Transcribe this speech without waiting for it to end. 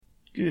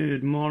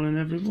Good morning,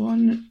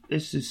 everyone.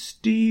 This is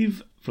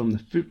Steve from the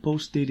Football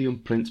Stadium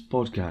Prince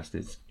podcast.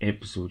 It's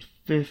episode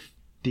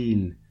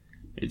 15.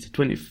 It's the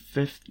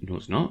 25th. No,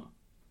 it's not.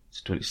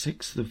 It's the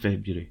 26th of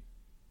February,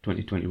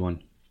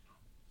 2021.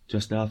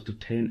 Just after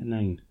 10 to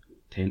 9.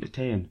 10 to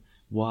 10.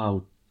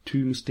 Wow,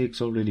 2 mistakes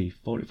already.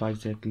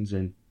 45 seconds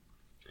in.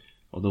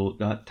 Although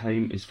that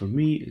time is for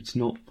me, it's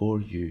not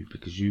for you,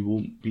 because you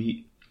won't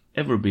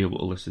ever be able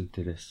to listen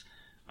to this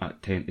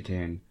at 10 to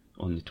 10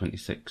 on the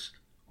 26th.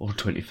 Or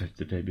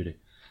 25th of February.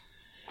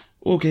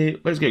 Okay,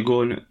 let's get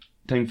going.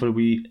 Time for a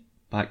wee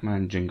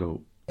Pac-Man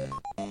jingle.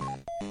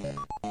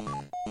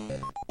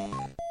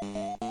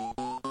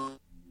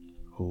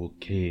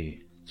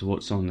 Okay, so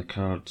what's on the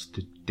cards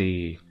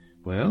today?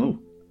 Well,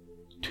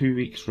 2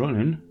 weeks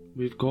running,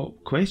 we've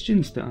got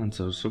questions to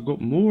answer. So I've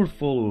got more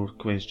follower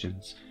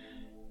questions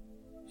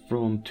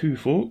from two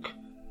folk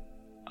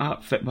at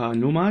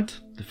FitByNomad,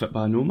 the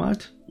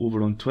FitByNomad,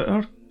 over on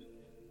Twitter.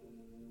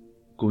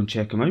 Go and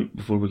check him out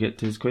before we get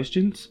to his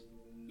questions.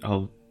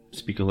 I'll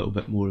speak a little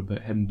bit more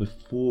about him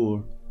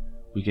before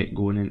we get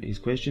going into his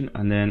question.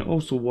 And then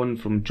also one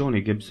from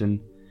Johnny Gibson,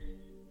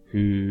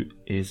 who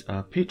is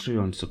a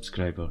Patreon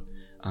subscriber.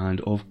 And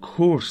of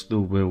course there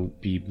will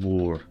be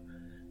more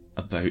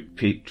about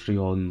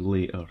Patreon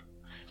later.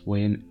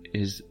 When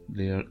isn't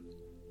there?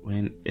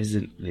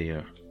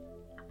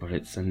 But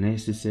it's a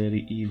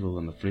necessary evil,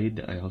 I'm afraid,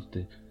 that I have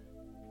to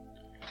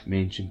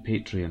mention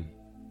Patreon.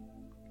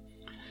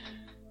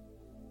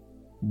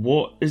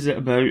 What is it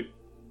about?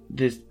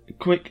 This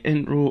quick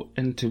intro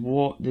into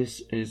what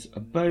this is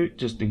about,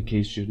 just in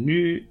case you're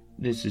new.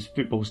 This is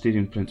Football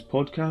Stadium Prince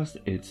podcast.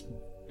 It's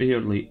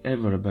barely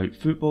ever about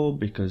football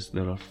because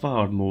there are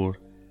far more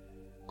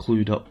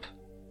clued up,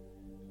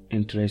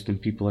 interesting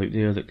people out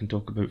there that can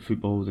talk about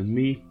football than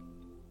me.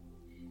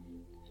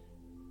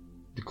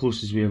 The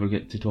closest we ever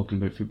get to talking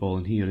about football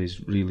in here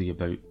is really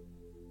about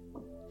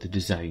the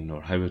design,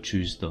 or how I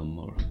choose them,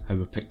 or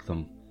how I pick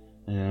them.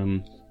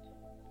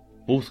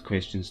 Both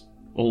questions,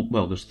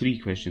 there's 3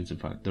 questions in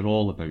fact, they're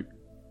all about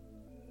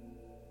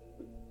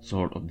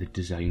sort of the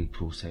design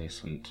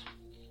process and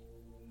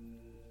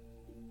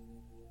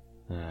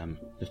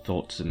the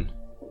thoughts and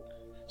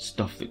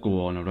stuff that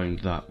go on around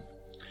that.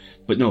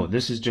 But no,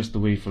 this is just a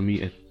way for me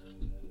to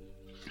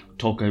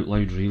talk out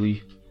loud,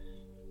 really.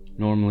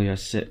 Normally I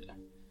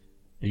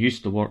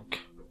used to work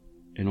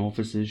in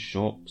offices,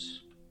 shops,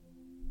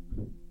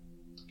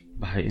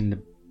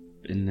 behind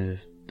in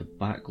the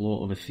back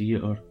lot of a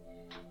theatre.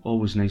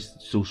 Always nice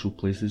social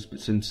places, but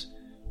since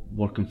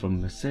working for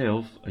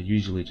myself, I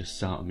usually just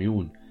sat on my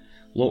own.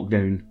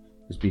 Lockdown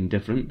has been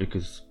different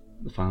because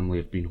the family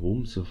have been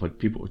home, so I've had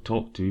people to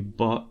talk to,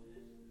 but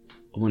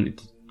I wanted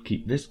to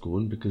keep this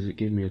going because it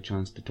gave me a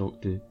chance to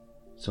talk to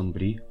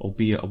somebody,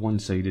 albeit a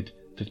one-sided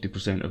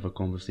 50% of a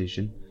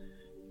conversation,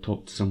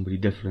 talk to somebody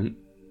different,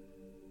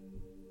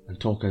 and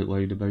talk out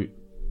loud about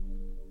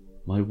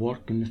my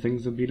work and the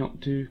things I've been up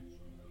to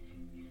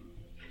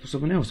for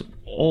someone else,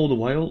 all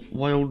the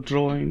while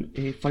drawing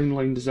a fine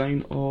line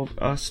design of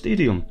a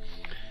stadium,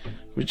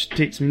 which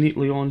takes me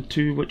neatly on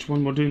to which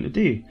one we're doing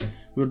today.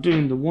 We're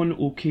doing the One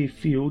OK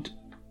Field.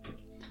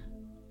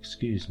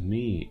 Excuse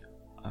me,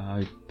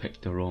 I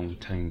picked the wrong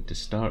time to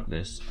start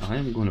this. I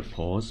am going to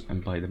pause,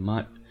 and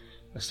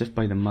as if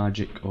by the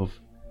magic of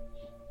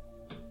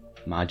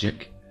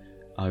magic,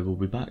 I will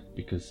be back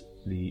because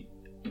the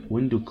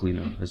window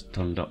cleaner has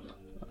turned up,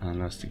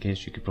 and I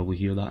guess you could probably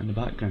hear that in the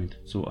background.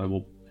 So I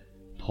will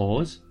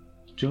pause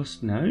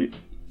just now.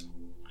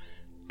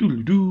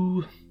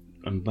 Doodle-doo.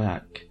 I'm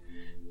back.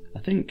 I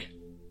think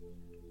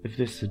if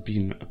this had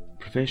been a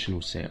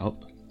professional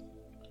setup,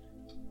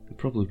 I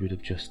probably would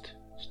have just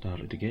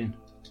started again.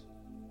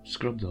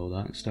 Scrubbed all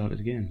that and started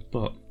again.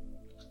 But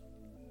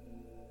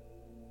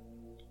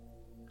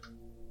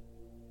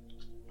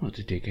not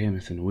to take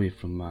anything away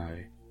from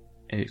my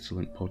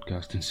excellent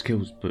podcasting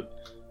skills, but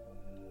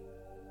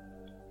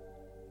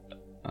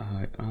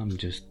I am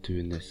just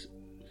doing this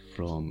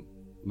from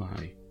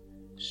my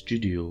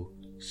studio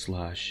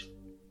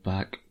 /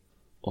 back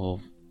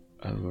of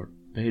our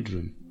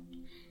bedroom.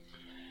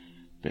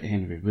 But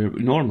anyway,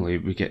 normally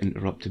we get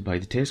interrupted by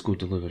the Tesco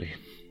delivery.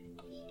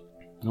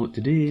 Not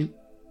today.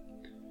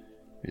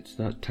 It's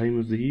that time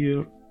of the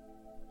year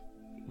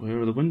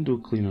where the window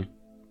cleaner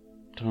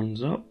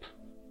turns up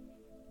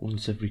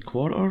once every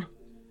quarter,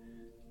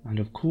 and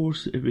of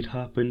course it would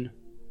happen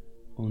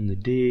on the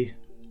day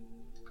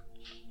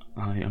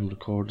I am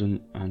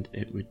recording, and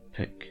it would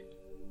pick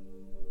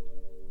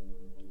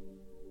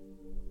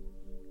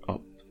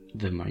up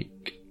the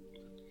mic.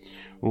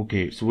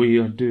 Okay, so we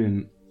are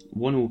doing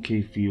One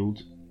OK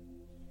Field,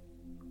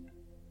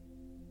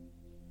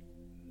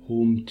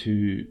 home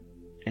to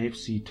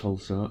FC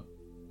Tulsa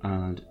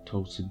and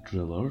Tulsa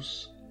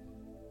Drillers.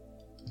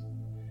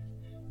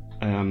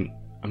 I'm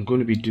going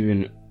to be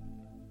doing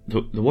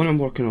the one I'm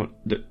working on.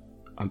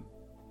 I'm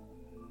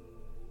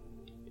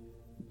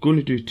going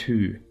to do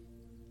 2,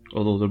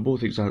 although they're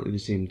both exactly the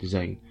same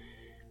design,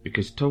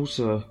 because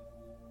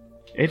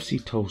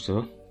FC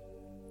Tulsa,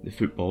 the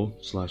football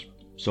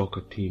 /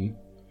 soccer team,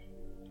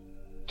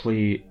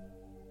 play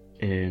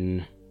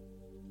in,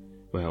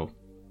 well,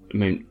 I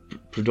mean,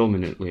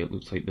 predominantly it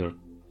looks like their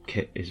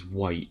kit is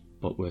white,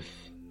 but with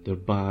their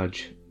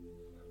badge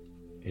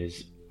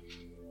is,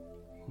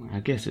 I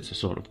guess it's a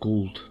sort of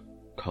gold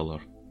colour.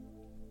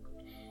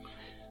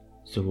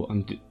 So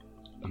I'm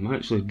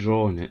actually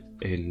drawing it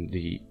in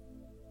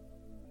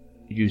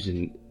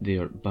using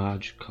their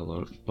badge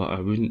colour, but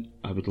I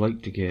would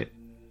like to get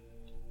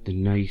the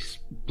nice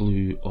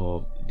blue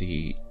of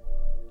the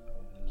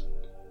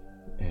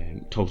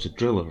Tulsa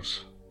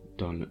Drillers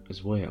done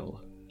as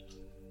well.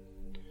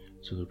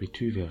 So there'll be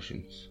two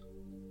versions.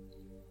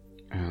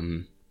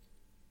 I'm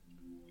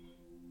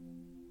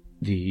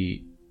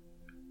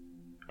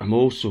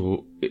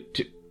also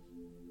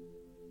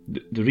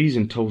the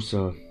reason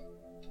FC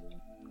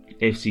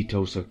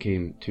Tulsa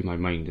came to my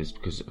mind is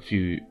because a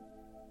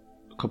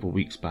couple of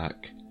weeks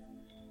back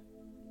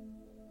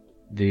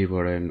they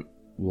were in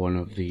one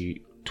of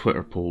the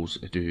Twitter polls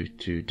I do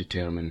to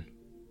determine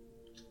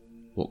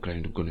what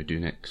ground I'm going to do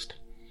next,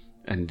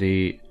 and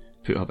they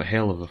put up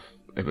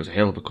it was a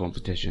hell of a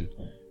competition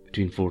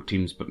between 4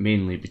 teams, but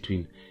mainly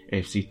between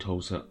FC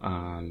Tulsa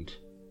and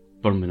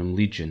Birmingham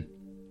Legion.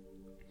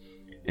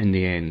 In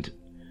the end,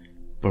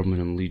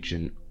 Birmingham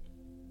Legion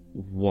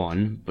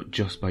won, but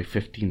just by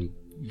 15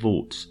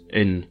 votes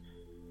in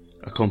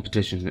a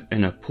competition,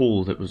 in a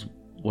poll that was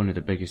one of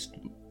the biggest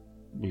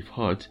we've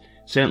had,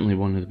 certainly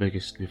one of the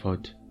biggest we've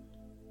had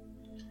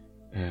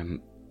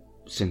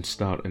since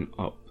starting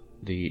up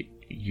the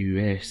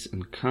US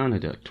and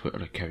Canada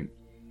Twitter account.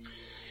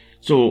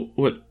 So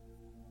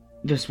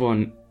this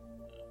one,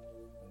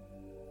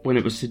 when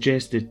it was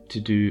suggested to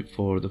do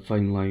for the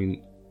Fine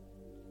Line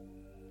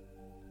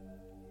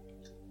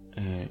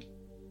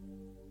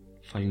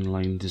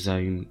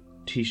Design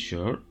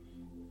t-shirt,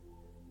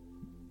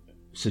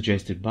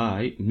 suggested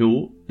by,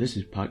 this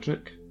is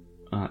Patrick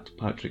at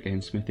Patrick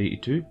N Smith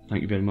 82.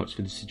 Thank you very much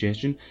for the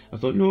suggestion. I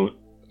thought,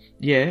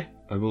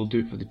 I will do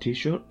it for the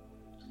t-shirt,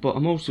 but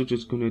I'm also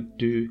just going to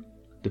do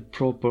the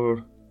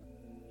proper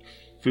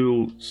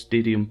full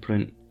stadium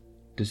print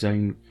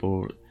design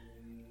for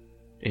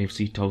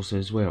AFC Tulsa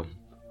as well.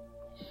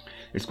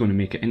 It's going to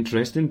make it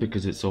interesting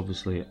because it's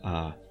obviously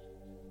a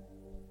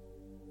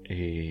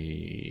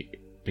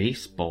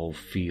baseball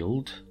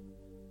field.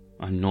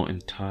 I'm not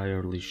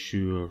entirely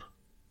sure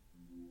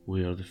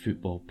where the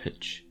football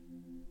pitch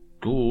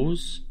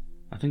goes.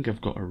 I think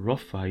I've got a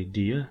rough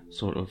idea,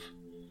 sort of.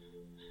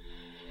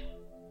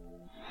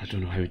 I don't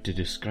know how to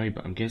describe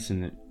it. I'm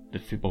guessing that the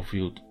football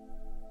field,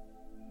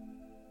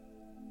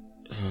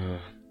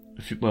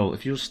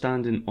 if you're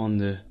standing on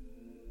the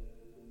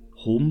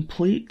home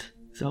plate,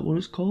 is that what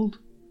it's called?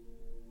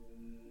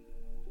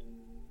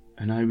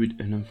 And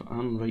if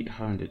I'm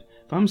right-handed,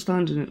 if I'm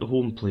standing at the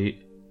home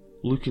plate,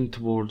 looking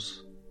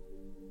towards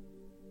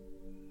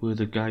where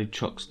the guy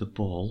chucks the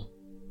ball,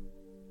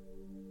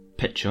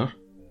 where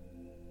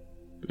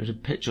the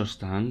pitcher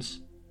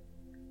stands,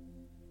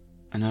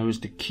 and I was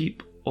to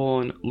keep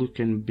on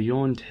looking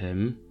beyond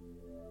him,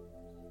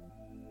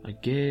 I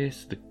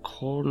guess the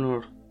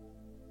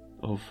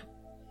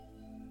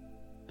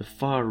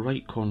far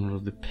right corner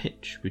of the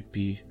pitch would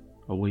be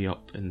away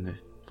up in the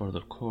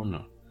further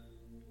corner,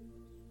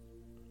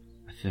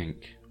 I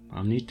think.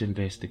 I need to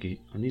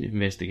investigate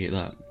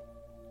that.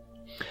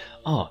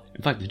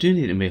 In fact I do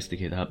need to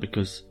investigate that,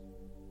 because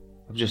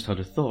I've just had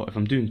a thought. If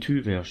I'm doing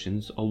 2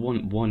 versions, I'll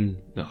want one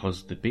that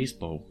has the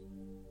baseball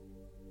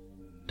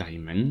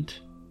diamond.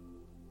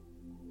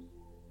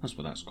 That's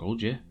what that's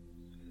called, yeah.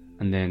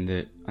 And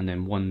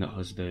then one that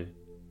has the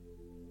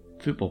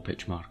football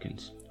pitch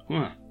markings.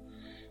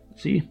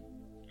 See,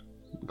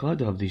 I'm glad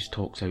to have these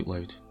talks out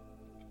loud.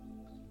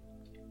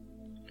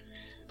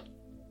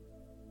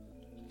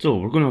 So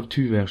we're going to have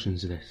 2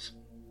 versions of this,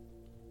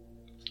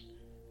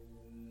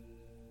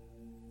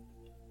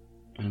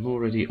 and I'm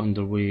already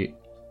underway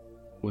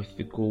with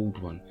the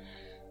gold one.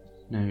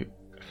 Now,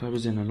 if I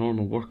was in a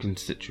normal work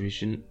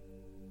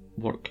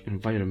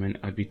environment,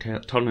 I'd be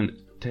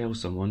tell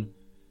someone,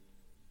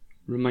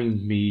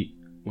 remind me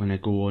when I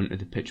go on to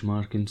the pitch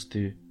markings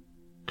to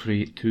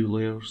create 2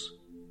 layers.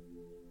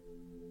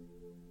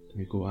 And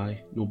they go,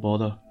 aye, no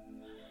bother,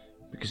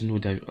 because no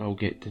doubt I'll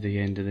get to the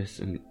end of this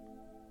and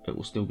it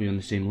will still be on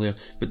the same layer.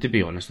 But to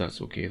be honest,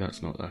 that's okay.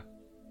 That's not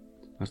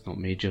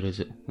major,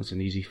 is it? That's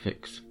an easy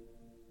fix.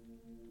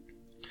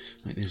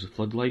 Right, there's a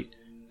floodlight.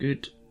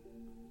 Good.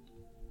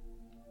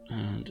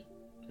 And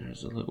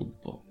there's a little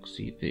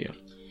boxy there.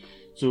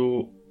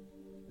 So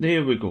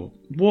there we go.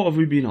 What have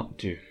we been up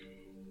to?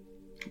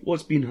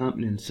 What's been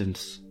happening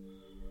since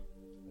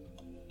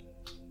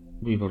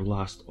we were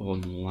last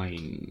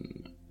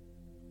online?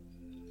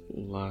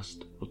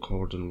 Last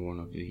recording one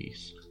of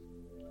these.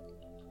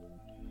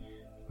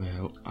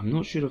 Well, I'm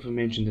not sure if I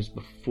mentioned this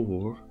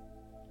before.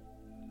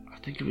 I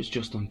think it was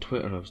just on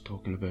Twitter I was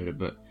talking about it,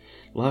 but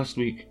last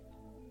week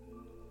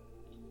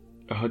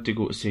I had to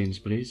go to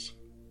Sainsbury's.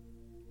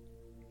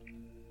 Do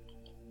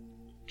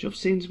you have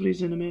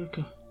Sainsbury's in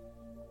America?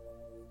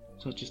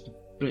 Is that just a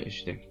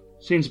British thing?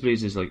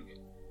 Sainsbury's is like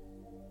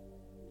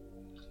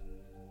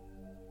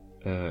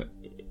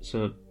It's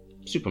a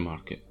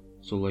supermarket.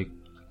 So like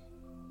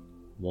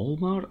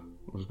Walmart?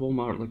 Or is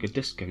Walmart like a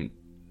discount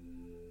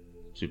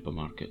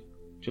supermarket?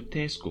 Do you have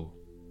Tesco?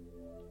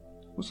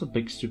 What's a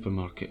big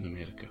supermarket in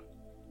America?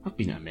 I've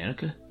been to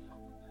America.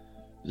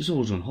 It's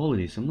always on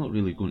holidays, so I'm not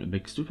really going to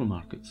big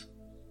supermarkets.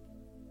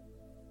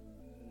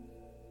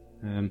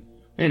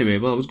 Anyway,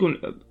 well,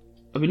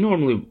 I would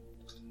normally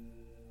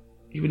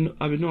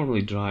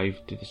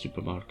drive to the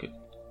supermarket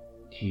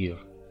here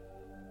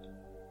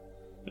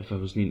if I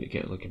was needing to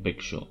get like a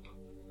big shop.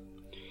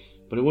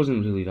 But it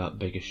wasn't really that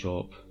big a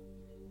shop,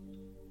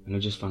 and I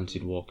just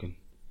fancied walking.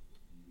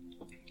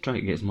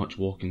 Trying to get as much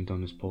walking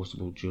done as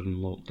possible during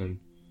lockdown,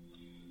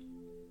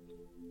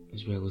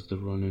 as well as the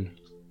running.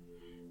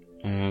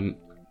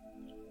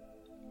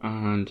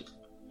 And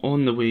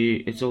on the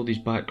way, it's all these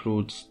back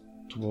roads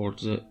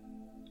towards it.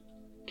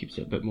 Keeps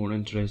it a bit more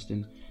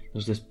interesting.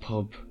 There's this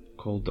pub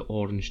called the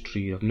Orange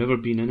Tree. I've never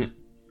been in it.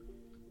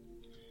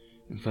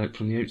 In fact,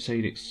 from the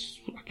outside,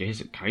 I guess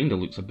it kind of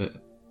looks a bit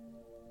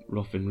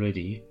rough and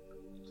ready.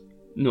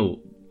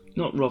 No,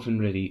 not rough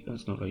and ready.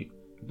 That's not right.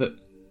 A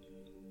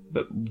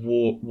bit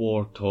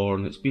war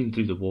torn. It's been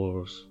through the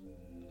wars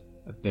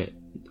a bit.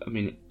 I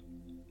mean,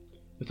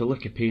 with a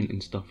lick of paint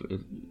and stuff, it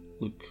would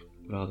look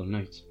rather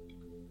nice.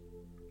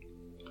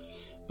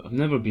 But I've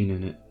never been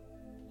in it.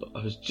 But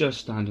I was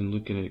just standing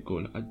looking at it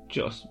going, I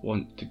just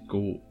want to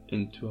go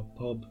into a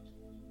pub.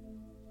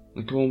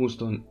 Like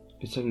almost on,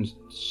 it sounds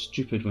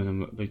stupid when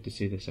I'm about to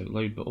say this out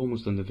loud, but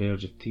almost on the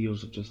verge of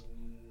tears of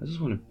I just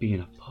want to be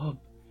in a pub.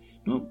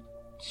 Not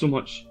so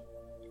much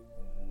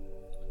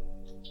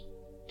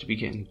to be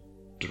getting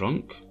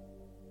drunk,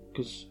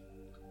 because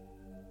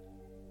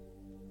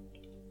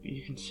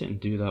you can sit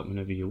and do that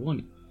whenever you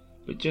want,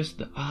 but just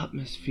the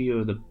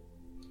atmosphere, the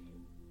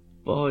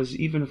buzz,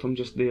 even if I'm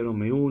just there on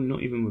my own,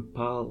 not even with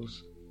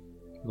pals,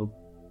 although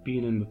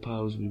being in with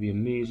pals would be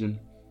amazing,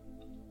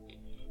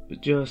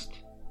 but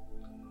just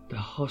the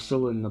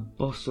hustle and the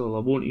bustle. I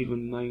won't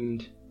even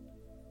mind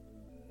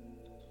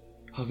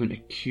having a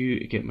queue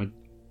to get my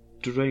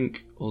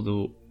drink,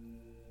 although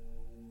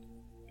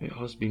it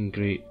has been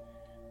great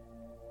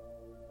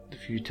the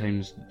few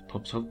times the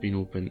pubs have been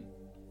open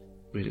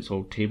where it's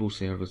all table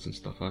service and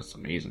stuff. That's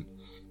amazing.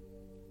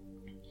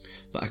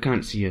 But I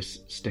can't see us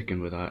sticking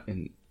with that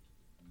in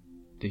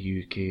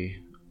the UK.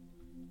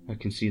 I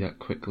can see that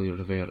quickly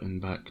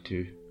reverting back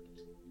to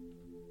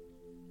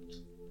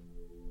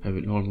how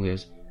it normally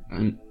is,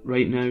 and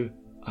right now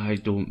I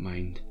don't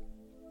mind.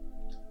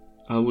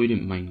 I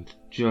wouldn't mind.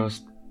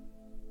 Just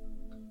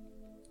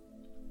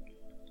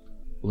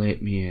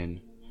let me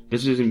in.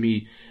 This isn't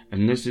me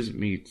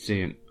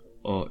saying,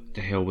 oh,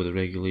 to hell with the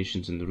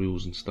regulations and the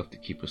rules and stuff to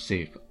keep us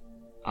safe.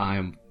 I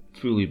am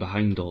fully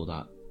behind all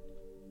that.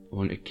 I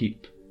want to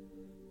keep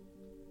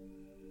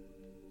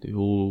the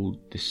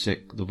old, the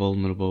sick, the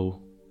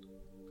vulnerable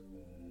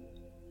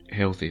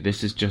healthy.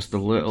 This is just a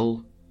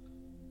little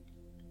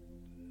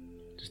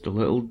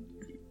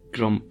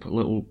grump, a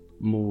little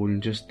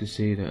moan, just to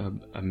say that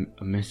I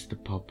miss the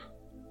pub.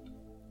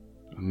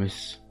 I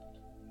miss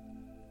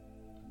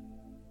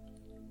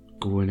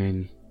going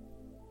in,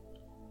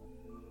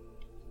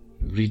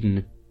 reading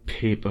the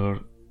paper,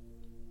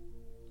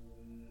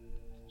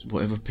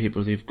 whatever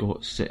paper they've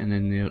got sitting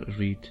in there to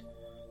read,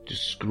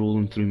 just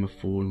scrolling through my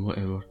phone,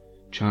 whatever,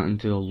 chatting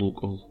to a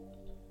local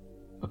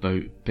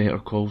about Better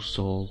Call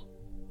Saul,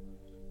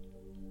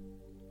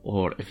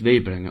 or if they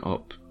bring it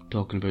up,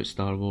 talking about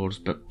Star Wars,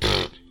 but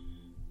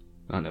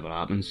that never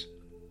happens.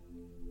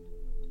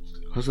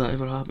 Has that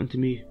ever happened to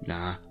me?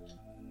 Nah.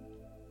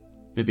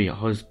 Maybe it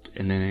has,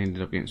 and then I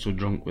ended up getting so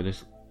drunk with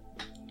this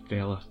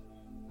fella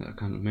that I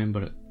can't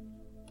remember it.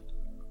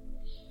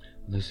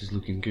 This is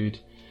looking good.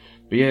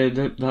 But yeah,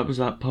 that was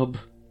that pub,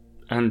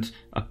 and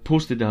I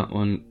posted that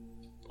on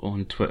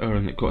Twitter,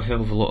 and it got a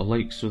hell of a lot of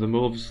likes, so there were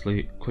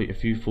obviously quite a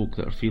few folk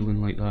that are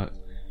feeling like that,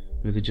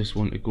 where they just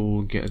want to go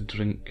and get a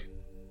drink.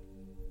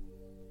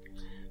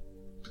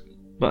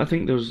 But I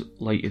think there's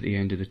light at the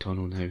end of the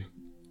tunnel now.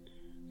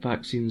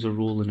 Vaccines are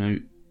rolling out.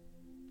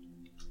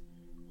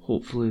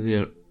 Hopefully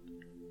they're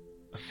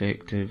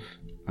effective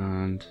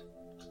and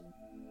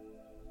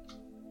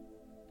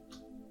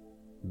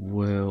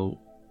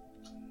will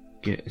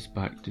get us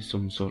back to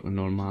some sort of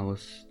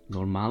normalcy.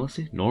 Nah,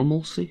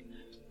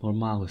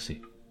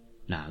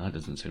 that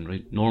doesn't sound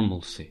right.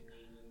 Normalcy.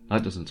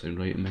 That doesn't sound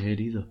right in my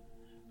head either.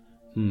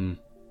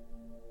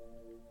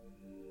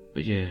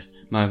 But yeah,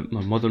 my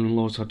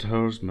mother-in-law's had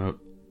hers, my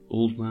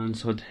old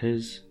man's had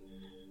his,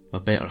 my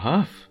better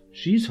half,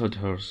 she's had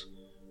hers.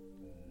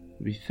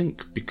 We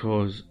think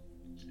because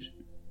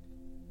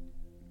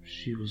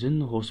she was in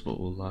the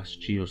hospital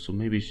last year, so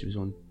maybe she was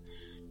on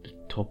the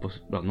top of,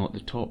 well, not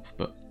the top,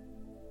 but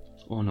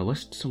on a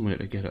list somewhere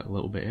to get it a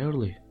little bit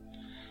early.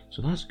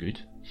 So that's good.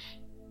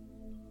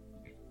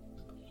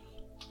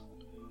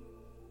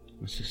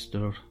 My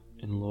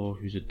sister-in-law,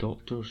 who's a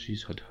doctor,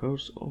 she's had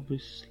hers,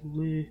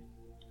 obviously.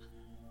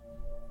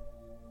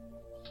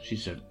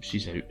 She's out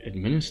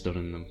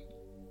administering them,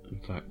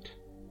 in fact.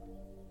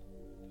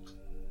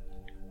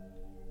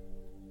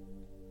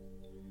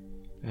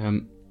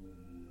 So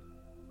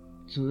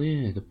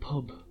yeah, the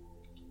pub.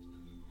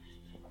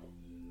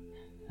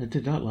 I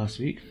did that last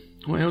week.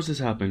 What else has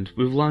happened?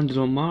 We've landed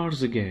on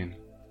Mars again.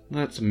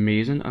 That's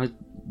amazing.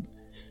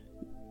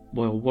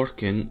 While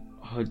working,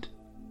 had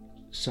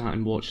sat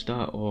and watched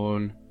that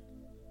on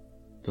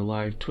the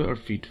live Twitter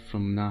feed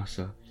from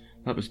NASA.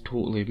 That was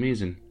totally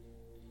amazing.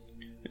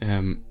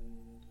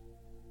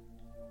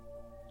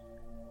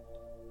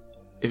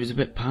 It was a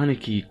bit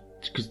panicky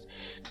because,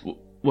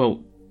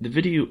 well, the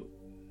video.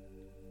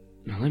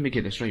 Now let me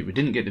get this right. We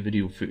didn't get the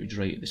video footage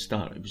right at the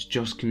start. It was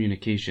just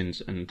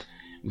communications and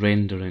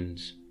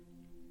renderings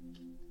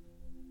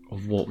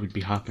of what would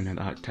be happening at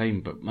that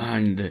time. But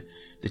man,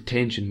 the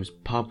tension was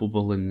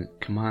palpable in the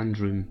command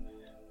room.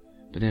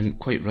 But then,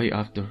 quite right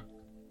after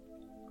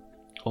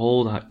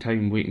all that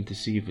time waiting to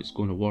see if it's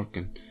going to work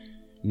and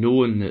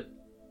knowing that,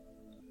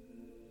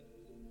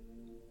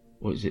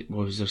 was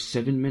there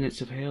 7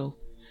 minutes of hell?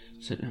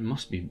 So it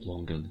must be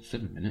longer than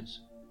 7 minutes.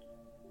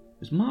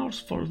 Is Mars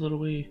further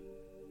away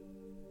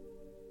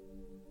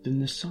than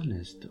the sun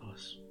is to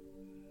us?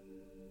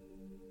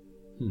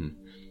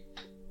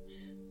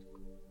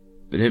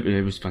 But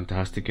it was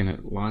fantastic, and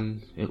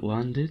it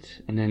landed,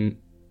 and then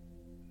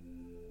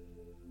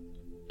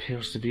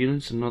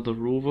Perseverance, another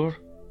rover.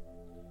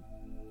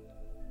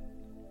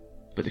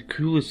 But the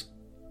coolest,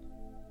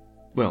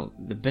 well,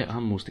 the bit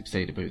I'm most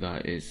excited about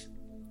that is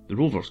the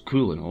rover's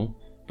cool and all,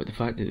 but the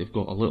fact that they've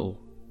got a little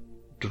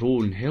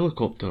drone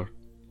helicopter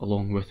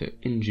along with it,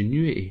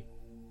 Ingenuity,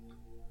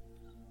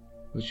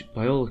 which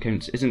by all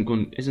accounts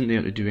isn't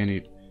there to do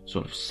any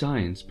sort of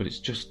science, but it's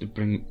just to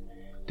bring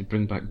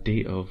back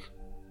data of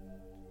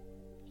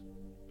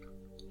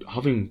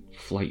having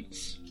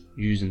flights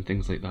using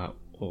things like that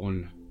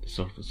on the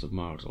surface of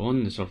Mars,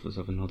 on the surface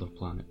of another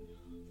planet.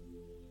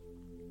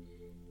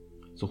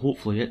 So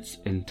hopefully it's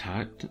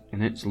intact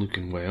and it's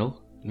looking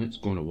well and it's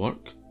going to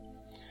work.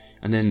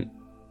 And then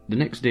the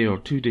next day or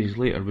 2 days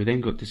later, we then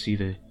got to see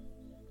the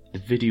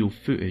video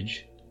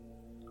footage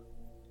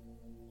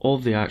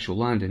of the actual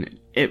landing.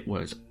 It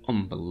was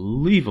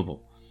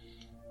unbelievable.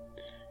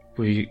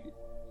 The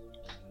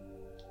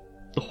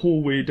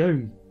whole way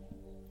down,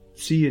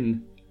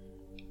 seeing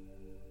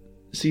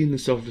the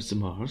surface of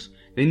Mars,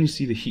 then you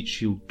see the heat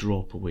shield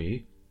drop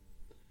away,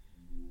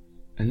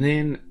 and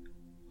then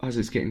as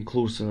it's getting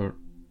closer,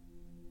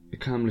 the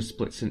camera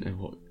splits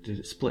into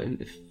split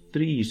into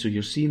three, so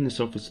you're seeing the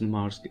surface of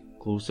Mars get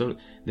closer,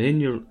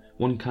 then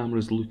one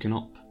camera's looking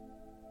up.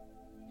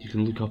 You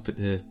can look up at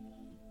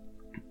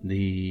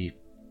the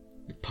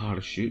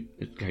parachute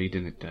that's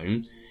guiding it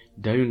down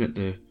at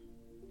the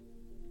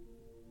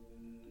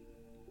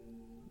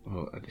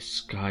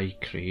sky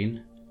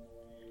crane,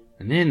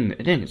 and then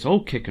it's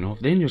all kicking off.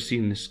 Then you're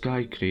seeing the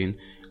sky crane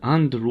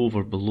and the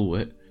rover below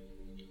it.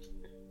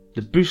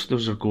 The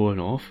boosters are going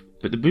off,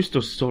 but the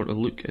boosters sort of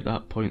look at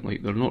that point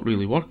like they're not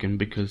really working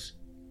because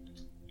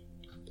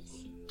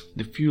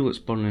the fuel it's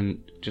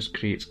burning just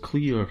creates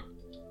clear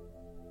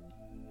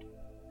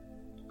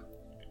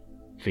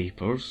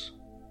vapours.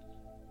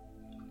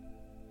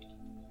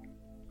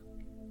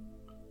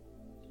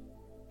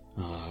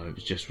 It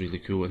was just really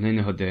cool. And then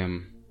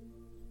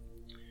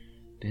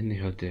they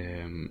had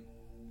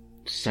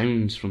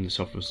sounds from the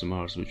surface of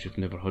Mars which we've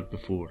never heard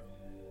before.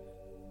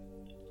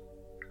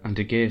 And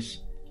I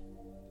guess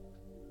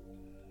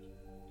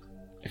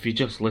if you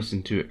just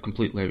listen to it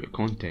completely out of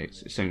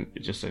context,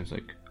 it just sounds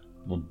like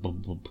bub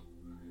bub bub,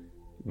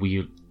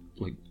 weird,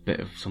 like bit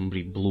of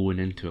somebody blowing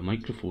into a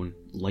microphone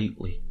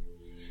lightly.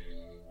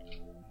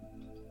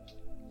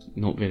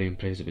 Not very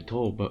impressive at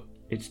all, but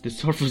it's the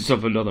surface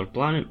of another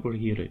planet we're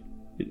hearing.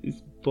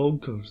 It's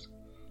bonkers.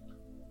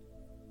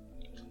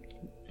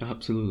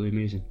 Absolutely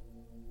amazing.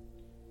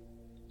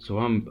 So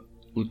I'm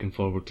looking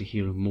forward to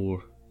hearing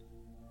more.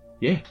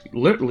 Yeah,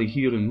 literally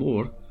hearing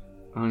more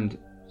and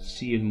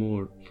seeing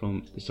more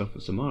from the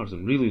surface of Mars.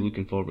 I'm really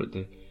looking forward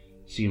to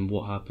seeing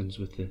what happens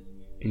with the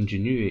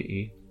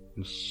Ingenuity.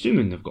 I'm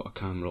assuming they've got a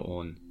camera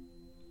on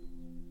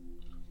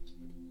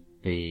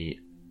the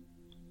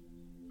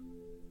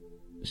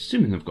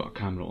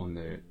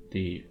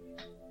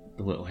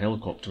little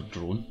helicopter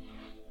drone.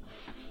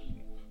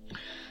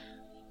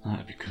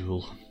 That'd be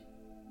cool.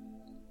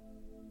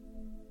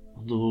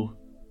 Although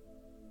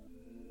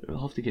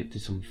it'll have to get to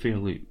some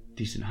fairly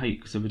decent height,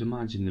 because I would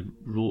imagine the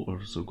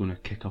rotors are going to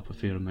kick up a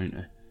fair amount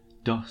of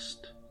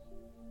dust.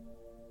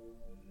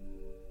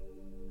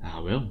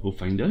 Well, we'll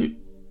find out.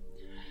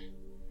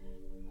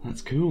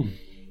 That's cool.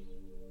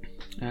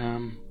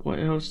 What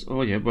else?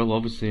 Oh yeah, well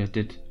obviously I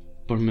did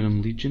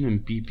Birmingham Legion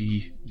and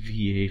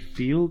BBVA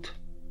Field.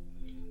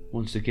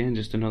 Once again,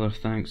 just another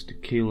thanks to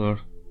Kaylor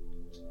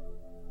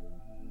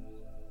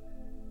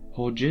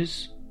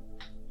Hodges.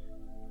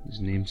 His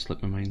name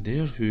slipped my mind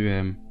there.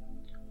 Who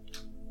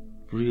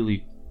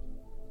really,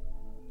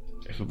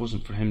 if it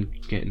wasn't for him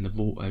getting the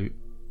vote out,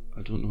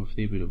 I don't know if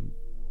they would have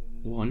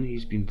won.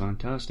 He's been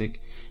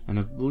fantastic, and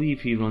I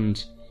believe he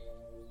runs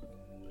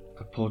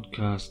a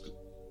podcast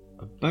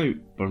about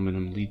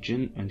Birmingham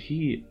Legion, and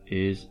he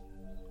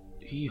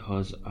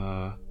has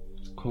a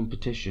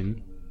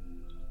competition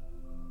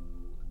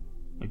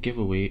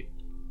giveaway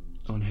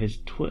on his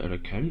Twitter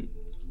account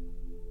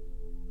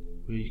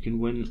where you can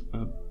win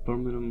a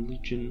Birmingham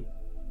Legion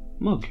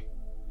mug.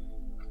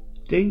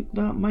 I think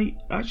that might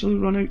actually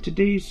run out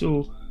today,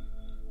 so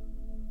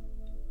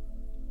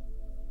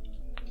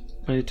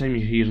by the time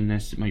you're hearing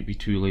this, it might be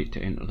too late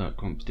to enter that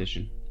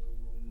competition.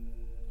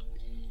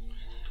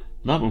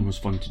 That one was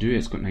fun to do.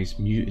 It's got nice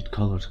muted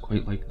colours,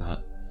 quite like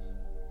that.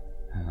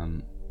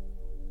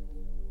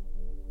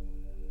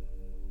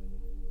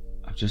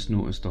 I've just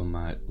noticed on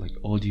my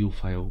audio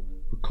file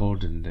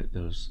recording that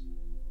there's,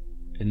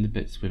 in the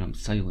bits where I'm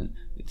silent,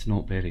 it's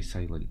not very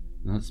silent.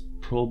 And that's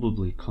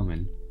probably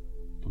coming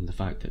from the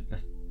fact that the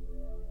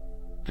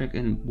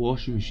freaking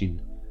washing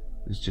machine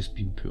has just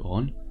been put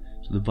on.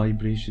 So the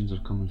vibrations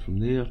are coming from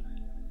there,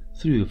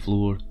 through the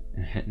floor,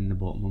 and hitting the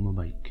bottom of my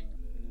bike.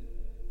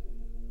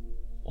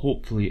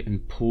 Hopefully in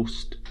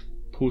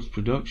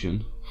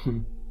post-production,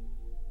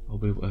 I'll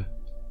be able to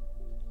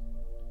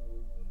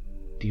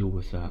deal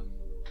with that.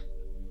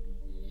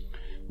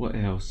 What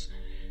else?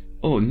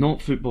 Oh,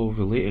 not football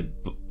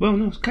related, but, well,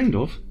 no, kind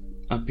of.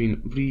 I've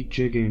been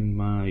rejigging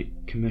my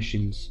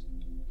commissions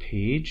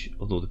page,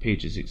 although the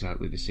page is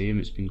exactly the same.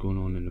 It's been going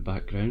on in the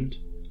background.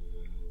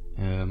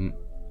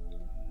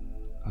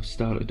 I've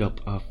started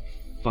up a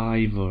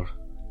Fiverr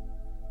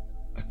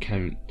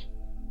account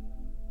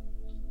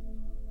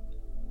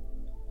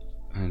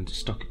and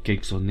stuck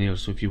gigs on there.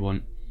 So if you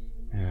want,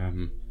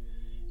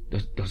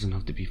 that doesn't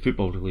have to be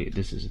football related.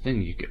 This is the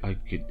thing. I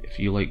could, if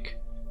you like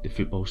the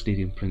football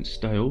stadium print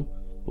style,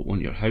 but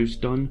want your house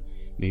done,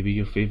 maybe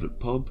your favourite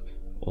pub,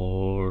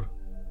 or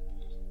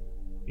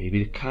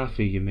maybe the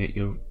cafe you met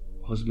your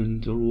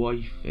husband or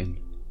wife in,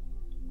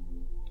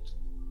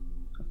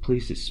 a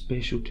place that's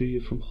special to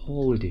you from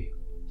holiday.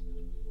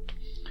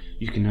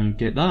 You can now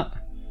get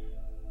that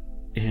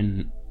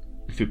in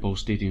football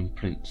stadium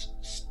print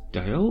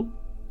style,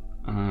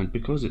 and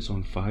because it's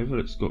on Fiverr,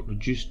 it's got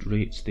reduced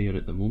rates there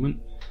at the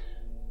moment.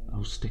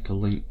 I'll stick a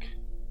link.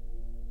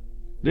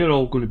 They're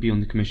all going to be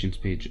on the commissions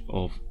page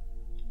of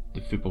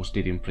the Football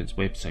Stadium Prints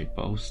website,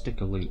 but I'll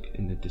stick a link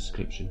in the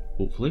description,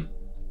 hopefully.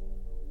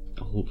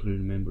 I'll hopefully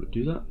remember to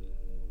do that.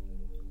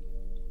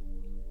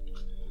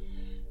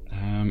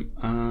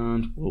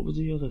 And what was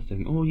the other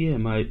thing? Oh yeah,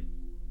 my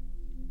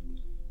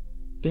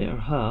better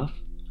half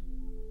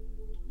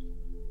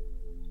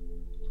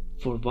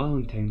for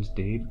Valentine's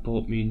Day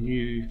bought me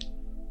new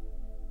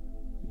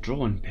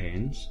drawing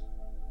pens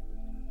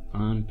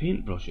and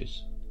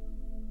paintbrushes,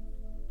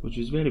 which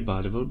was very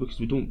bad of her because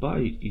we don't buy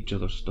each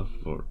other stuff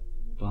for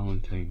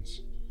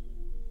Valentine's.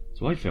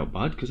 So I felt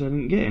bad because I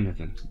didn't get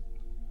anything.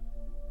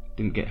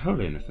 Didn't get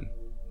her anything.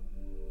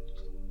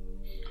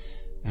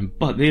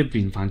 But they've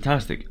been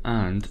fantastic,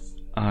 and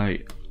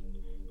I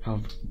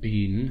have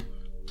been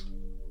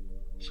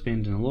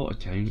spending a lot of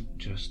time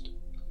just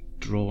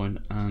drawing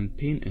and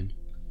painting.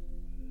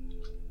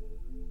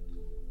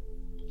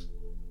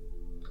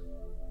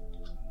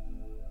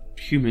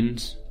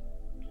 Humans,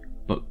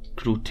 but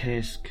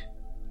grotesque,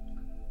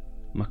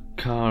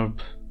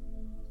 macabre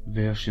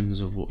versions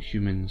of what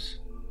humans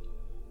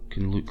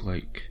can look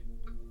like.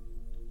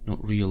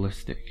 Not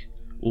realistic,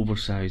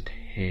 oversized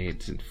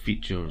heads and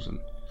features and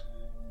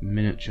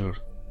miniature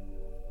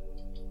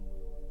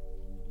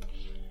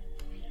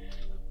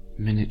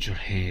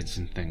heads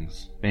and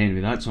things. But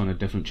anyway, that's on a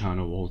different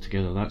channel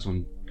altogether. That's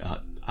on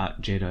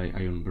at Jedi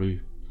Iron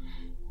Brew.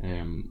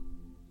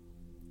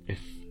 If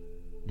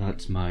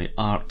that's my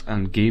art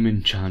and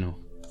gaming channel.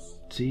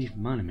 See,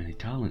 man of many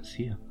talents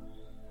here.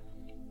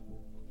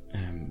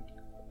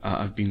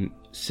 I've been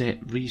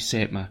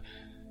reset my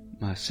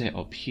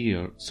setup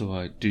here, so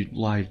I do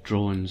live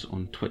drawings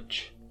on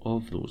Twitch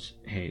of those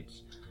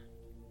heads,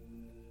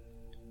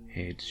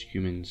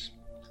 humans,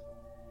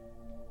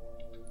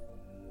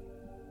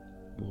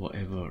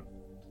 whatever.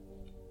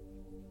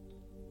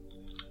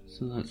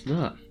 So that's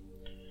that.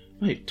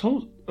 Right,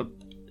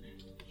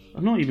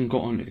 I've not even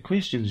got onto the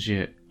questions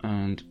yet,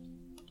 and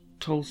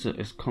Tulsa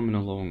is coming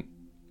along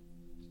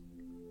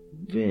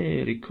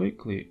very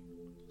quickly.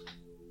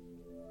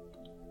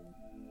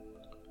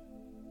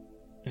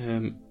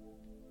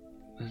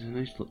 There's a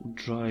nice little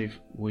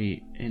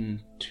driveway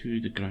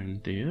into the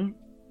ground there.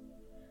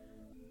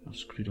 I've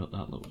screwed up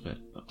that little bit,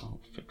 but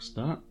I'll fix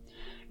that.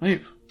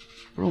 Right,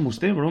 we're almost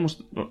there.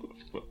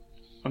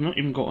 I've not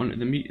even got onto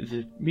the meat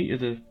of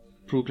the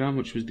programme,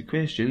 which was the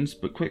questions.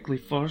 But quickly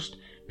first,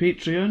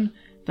 Patreon.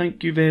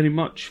 Thank you very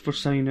much for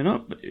signing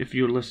up. If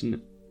you're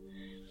listening,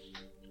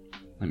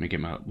 let me get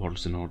my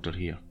words in order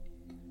here.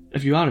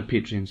 If you are a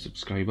Patreon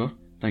subscriber,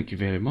 thank you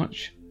very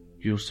much.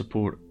 Your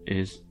support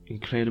is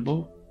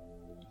incredible.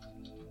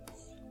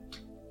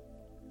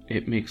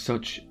 It makes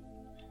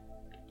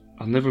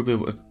I'll never be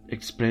able to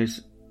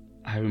express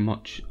how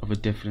much of a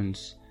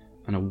difference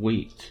and a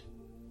weight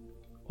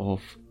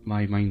off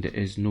my mind it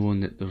is knowing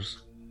that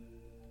there's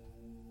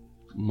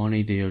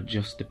money there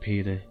just to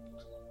pay the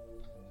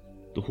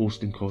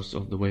hosting costs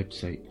of the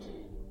website.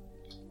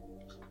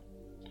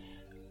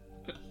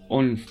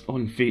 On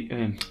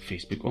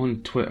Facebook,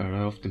 on Twitter,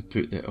 I often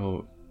put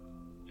that,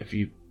 if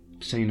you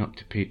sign up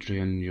to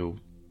Patreon, you'll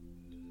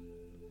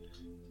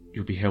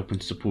be helping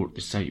support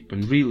the site.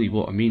 But really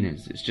what I mean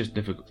is, it's just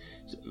difficult.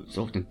 It's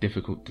often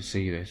difficult to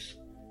say this,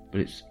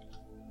 but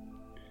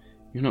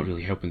you're not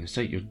really helping the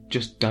site, you're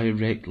just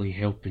directly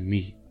helping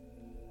me.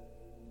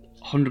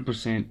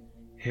 100%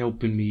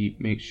 helping me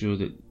make sure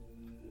that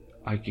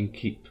I can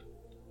keep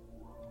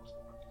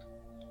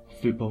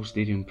Football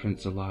Stadium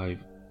Prints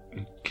alive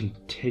and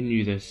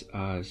continue this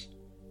as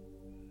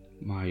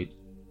my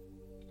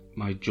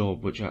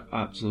job, which I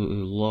absolutely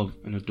love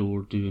and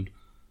adore doing.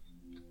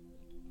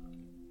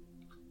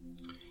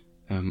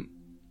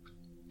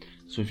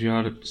 So if you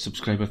are a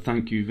subscriber,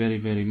 thank you very,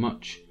 very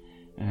much.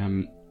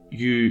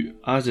 You,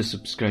 as a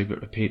subscriber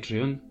to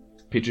Patreon,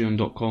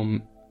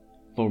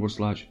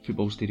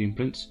 patreon.com/Football Stadium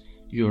Prints,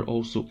 you are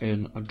also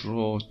in a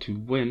draw to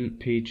win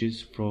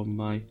pages from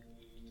my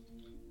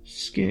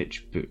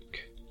sketchbook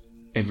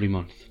every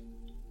month.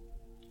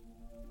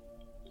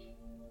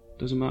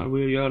 Doesn't matter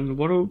where you are in the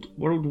world,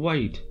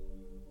 worldwide,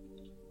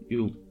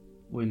 you'll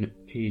win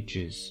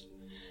pages.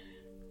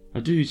 I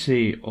do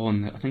say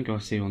I think I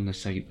say on the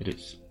site that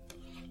it's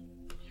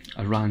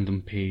a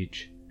random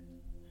page,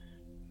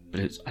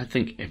 but I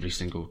think every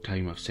single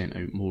time I've sent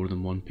out more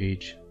than one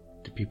page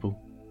to people,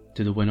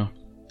 to the winner.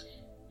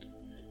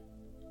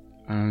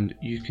 And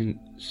you can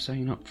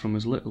sign up from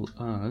as little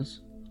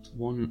as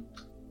 $1.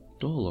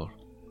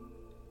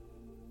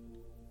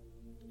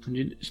 And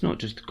it's not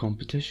just a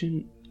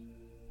competition,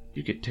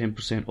 you get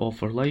 10% off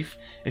for life.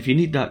 If you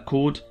need that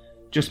code,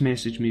 just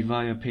message me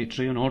via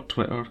Patreon or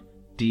Twitter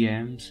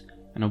DMs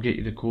and I'll get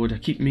you the code. I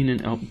keep meaning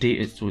to update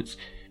it so it's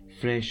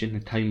fresh in the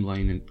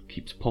timeline and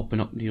keeps popping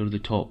up near the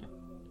top,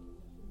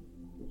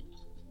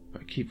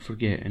 but I keep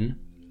forgetting.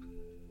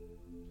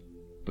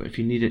 But if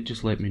you need it,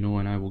 just let me know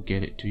and I will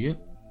get it to you.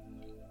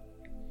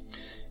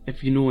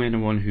 If you know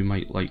anyone who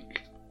might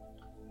like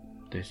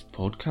this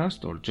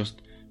podcast or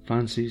just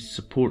fancies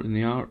supporting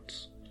the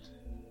arts,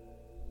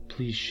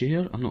 please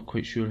share. I'm not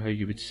quite sure how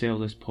you would sell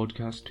this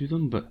podcast to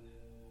them, but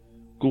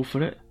go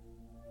for it.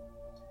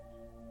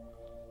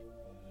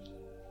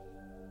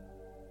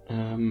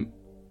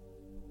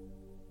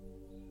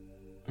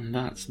 And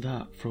that's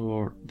that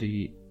for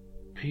the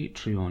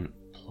Patreon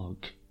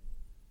plug,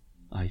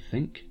 I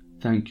think.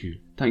 Thank you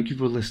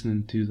for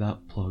listening to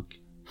that plug.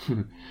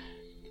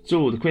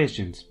 So, the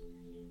questions.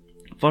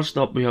 First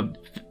up, we have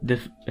the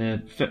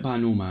Fitba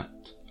Nomad,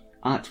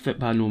 at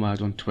Fitba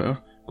Nomad on Twitter.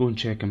 Go and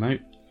check him out.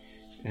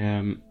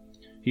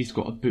 He's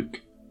got a book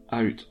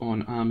out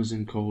on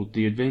Amazon called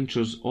The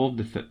Adventures of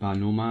the Fitba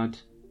Nomad,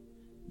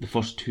 the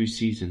first 2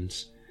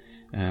 seasons.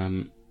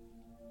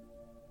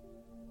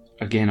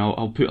 Again,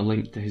 I'll put a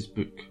link to his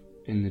book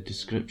in the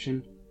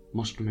description.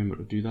 Must remember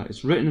to do that.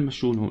 It's written in my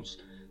show notes,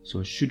 so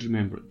I should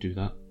remember to do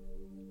that.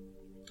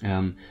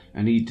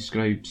 And he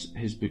describes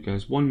his book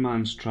as one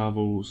man's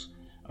travels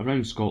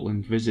around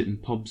Scotland, visiting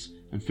pubs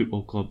and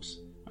football clubs,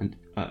 and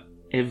at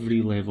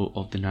every level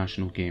of the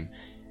national game.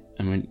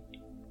 And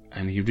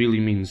he really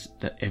means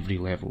that every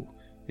level.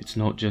 It's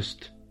not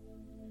just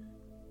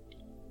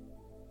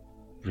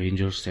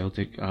Rangers,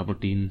 Celtic,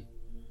 Aberdeen,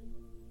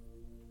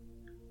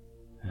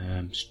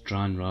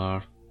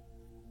 Stranraer.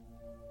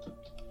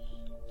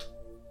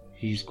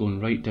 He's going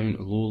right down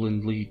to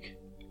Lowland League,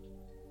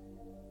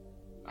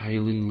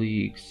 Highland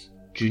Leagues,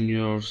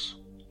 Juniors.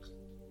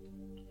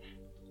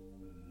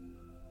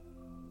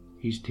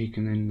 He's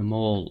taking in them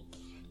all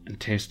and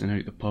testing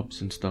out the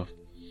pubs and stuff.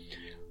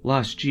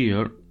 Last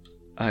year,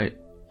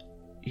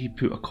 he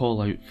put a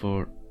call out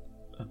for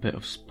a bit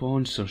of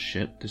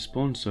sponsorship to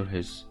sponsor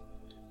his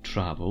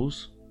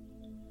travels,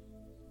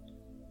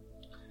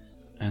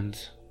 and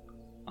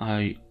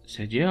I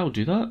said, yeah, I'll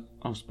do that.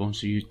 I'll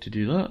sponsor you to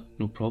do that,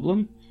 no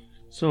problem.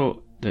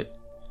 So that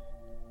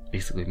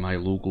basically my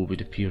logo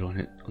would appear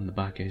on the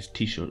back of his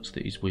t-shirts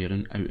that he's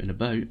wearing out and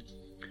about.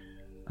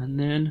 And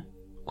then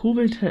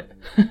COVID hit.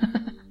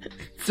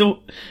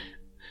 So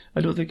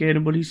I don't think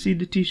anybody's seen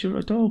the t-shirt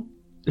at all.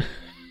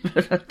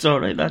 But that's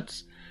alright,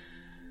 that's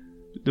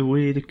the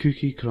way the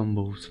cookie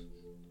crumbles.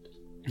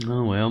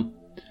 Oh well.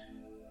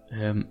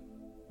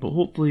 But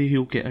hopefully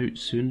he'll get out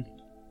soon,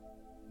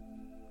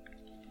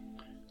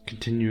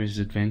 continue his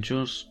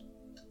adventures.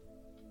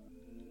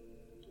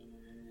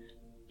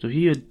 So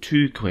he had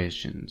 2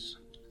 questions.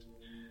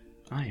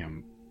 I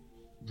am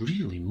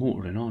really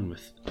motoring on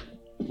with...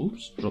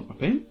 Oops, dropped my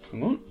pen,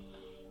 hang on.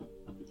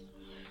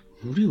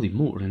 I'm really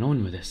motoring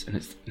on with this, and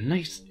it's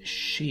nice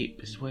shape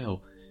as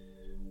well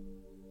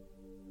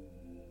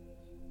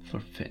for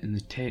fitting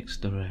the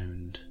text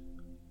around.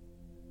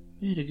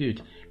 Very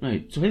good.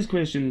 Right, so his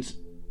questions,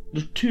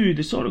 there's 2,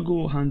 they sort of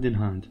go hand in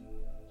hand.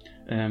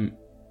 Have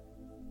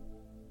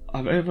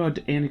I ever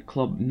had any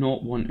club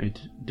not wanted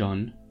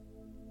done?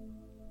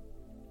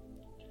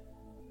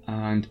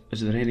 And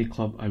is there any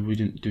club I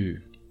wouldn't do?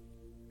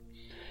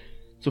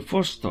 So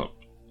first up,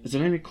 is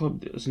there any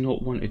club that is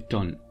not wanted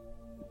done?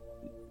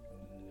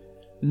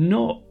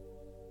 Not...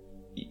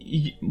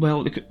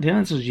 Well, the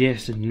answer is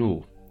yes and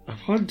no. I've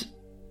had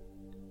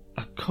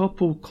a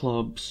couple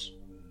clubs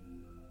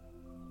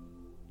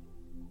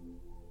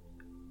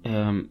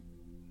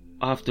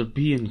after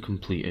being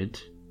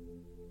completed,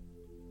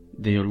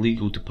 their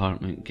legal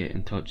department get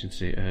in touch and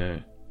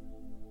say,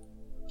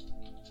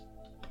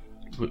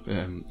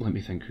 let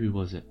me think, who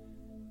was it?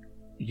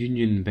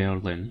 Union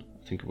Berlin,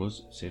 I think it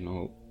was, saying,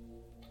 oh,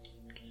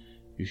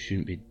 you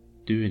shouldn't be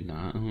doing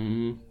that.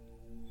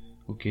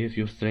 Okay, if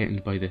you're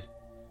threatened by the...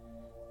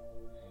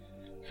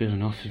 Fair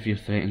enough, if you're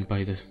threatened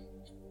by the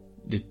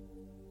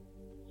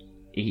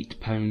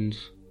 £8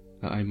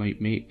 that I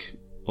might make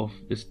off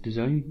this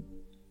design,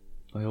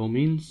 by all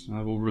means,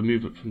 I will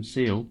remove it from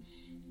sale.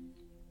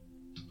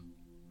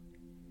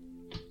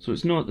 So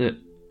it's not that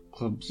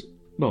clubs...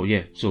 Well,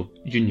 yeah, so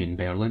Union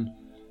Berlin.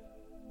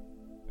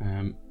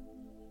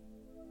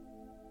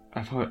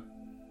 I've heard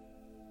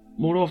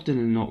more often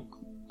than not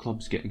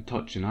clubs get in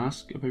touch and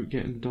ask about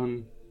getting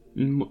done.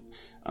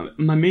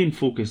 My main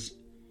focus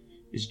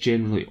is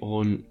generally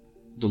on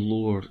the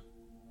lower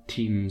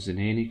teams in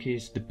any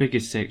case. The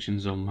biggest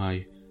sections on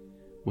my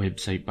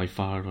website by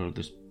far are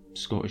the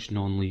Scottish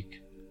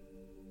non-league,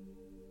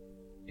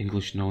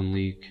 English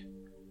non-league,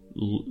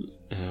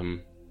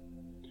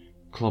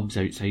 clubs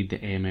outside the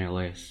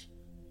MLS,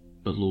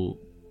 below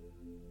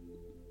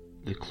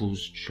the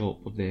closed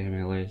shop of the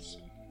MLS.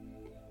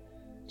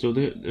 So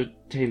they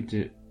tend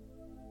to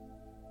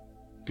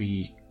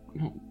be,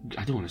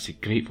 I don't want to say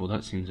grateful,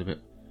 that seems a bit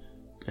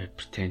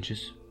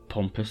pretentious,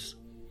 pompous,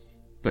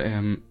 but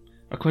I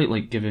quite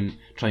like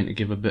trying to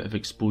give a bit of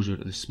exposure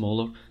to the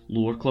smaller,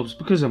 lower clubs,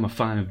 because I'm a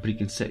fan of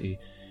Brecon City,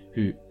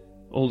 who,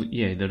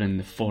 they're in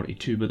the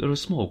 42, but they're a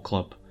small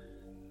club.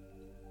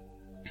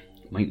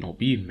 Might not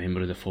be a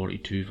member of the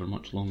 42 for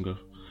much longer,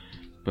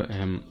 but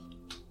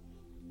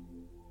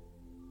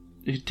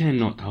they tend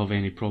not to have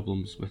any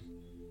problems with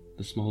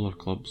the smaller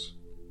clubs,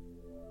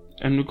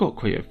 and we've got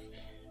quite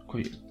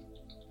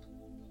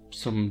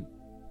some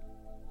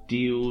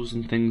deals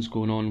and things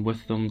going on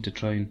with them to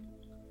try and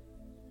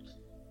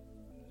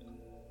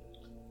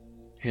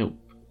help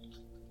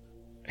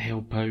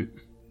out.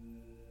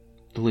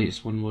 The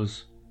latest one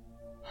was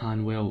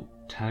Hanwell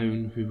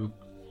Town, who were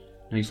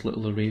a nice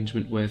little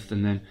arrangement with,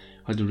 and then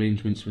had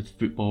arrangements with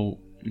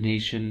Football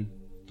Nation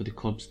for the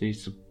clubs they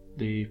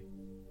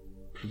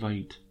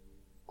provide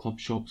club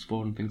shops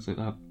for and things like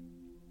that.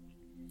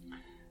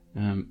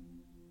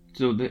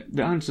 So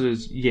the answer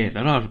is, yeah,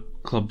 there are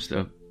clubs that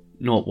have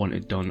not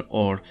wanted done,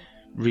 or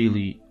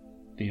really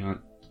they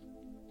aren't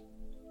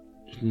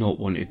not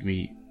wanted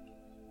me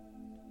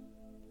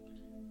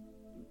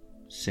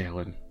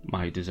selling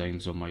my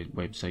designs on my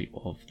website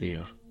of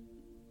their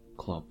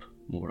club,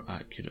 more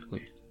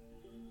accurately.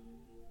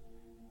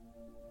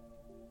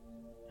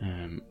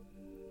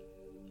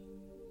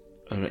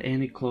 Are there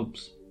any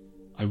clubs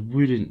I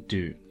wouldn't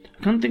do?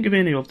 I can't think of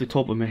any off the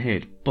top of my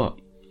head, but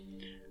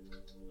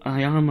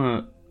I am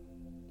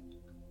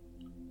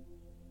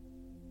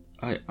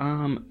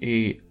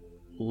a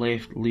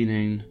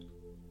left-leaning...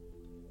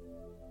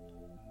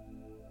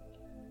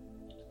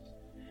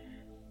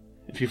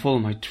 If you follow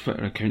my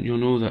Twitter account, you'll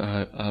know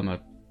that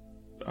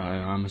I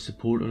am a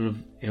supporter of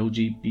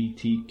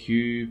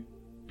LGBTQ,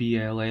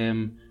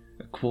 BLM,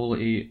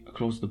 equality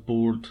across the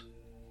board.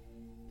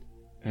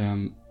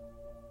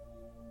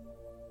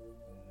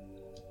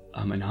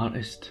 I'm an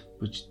artist,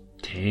 which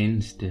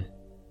tends to,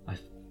 I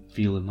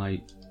feel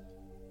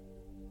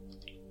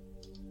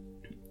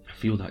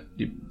that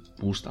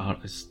most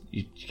artists,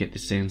 you get the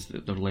sense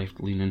that they're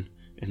left-leaning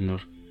in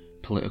their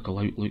political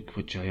outlook,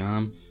 which I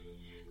am.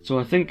 So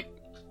I think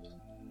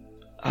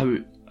I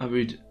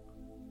would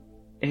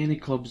any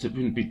clubs that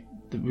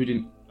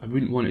I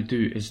wouldn't want to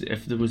do is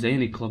if there was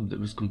any club that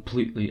was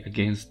completely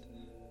against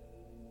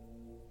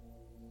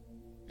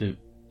that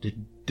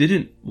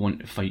didn't want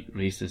to fight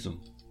racism,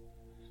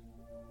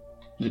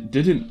 that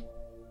didn't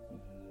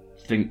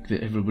think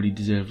that everybody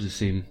deserves the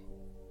same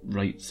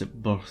rights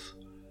at birth,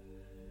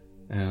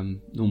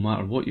 no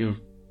matter what your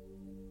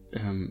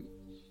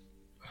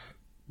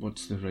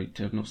what's the right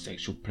term, not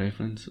sexual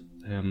preference,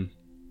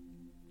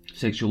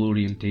 sexual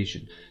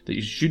orientation, that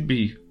you should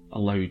be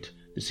allowed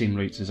the same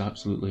rights as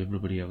absolutely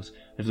everybody else.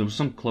 If there was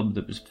some club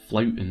that was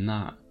flouting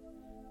that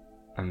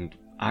and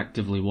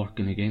actively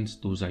working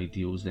against those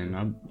ideals, then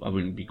I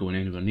wouldn't be going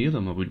anywhere near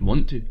them. I wouldn't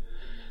want to.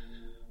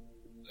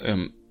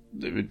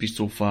 It would be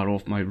so far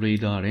off my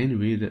radar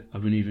anyway that I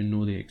wouldn't even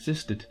know they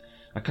existed.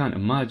 I can't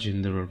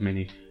imagine there are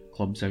many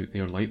clubs out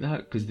there like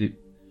that, because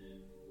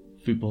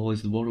football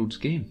is the world's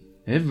game.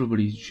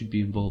 Everybody should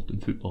be involved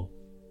in football,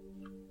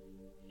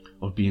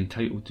 or be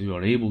entitled to,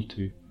 or able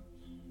to.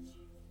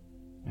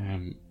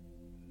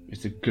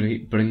 It's a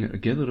great bringer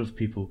together of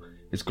people.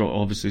 It's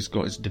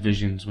got its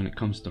divisions when it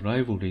comes to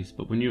rivalries,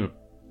 but when you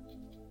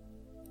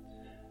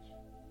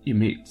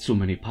make so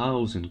many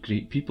pals and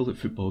great people at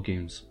football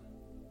games,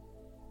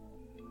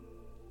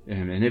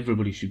 and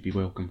everybody should be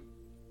welcome.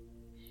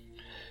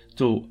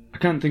 So I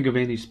can't think of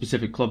any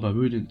specific club I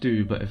wouldn't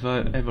do, but if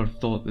I ever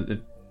thought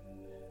that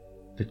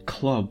the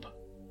club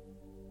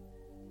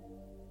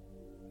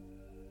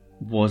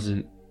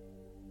wasn't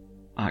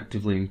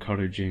actively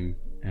encouraging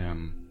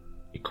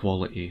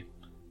equality,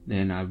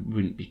 then I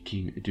wouldn't be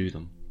keen to do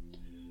them.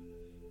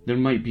 there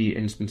might be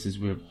instances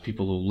where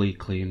people will lay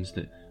claims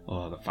that,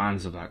 oh, the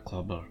fans of that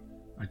club are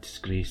a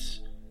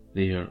disgrace.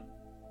 They've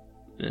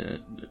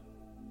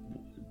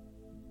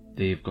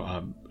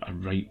got a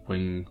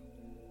right-wing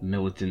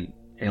militant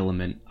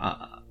element.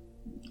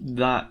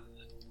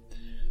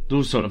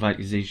 Those sort of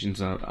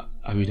accusations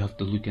I would have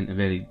to look into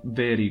very,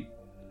 very,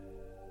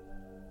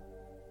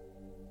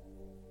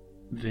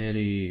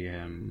 very.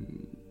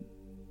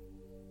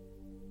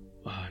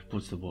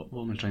 What's the word?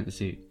 What am I trying to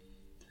say?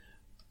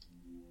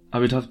 I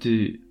would have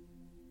to.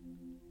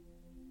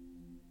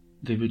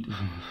 They would.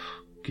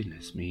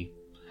 Goodness me.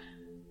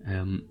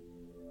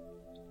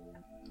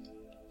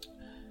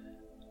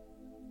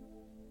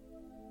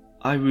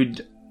 I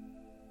would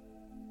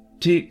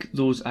take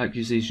those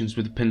accusations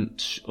with a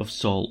pinch of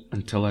salt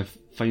until I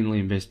finally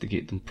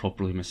investigate them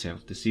properly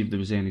myself to see if there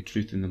was any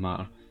truth in the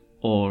matter,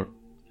 or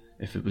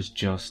if it was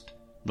just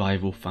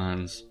rival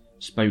fans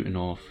spouting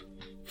off,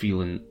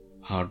 feeling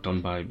hard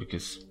done by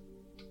because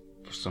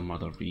for some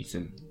other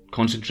reason,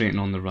 concentrating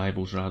on the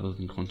rivals rather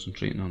than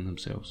concentrating on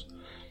themselves.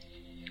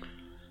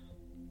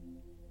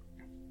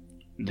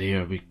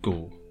 There we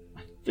go.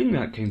 I think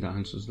that kind of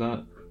answers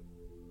that.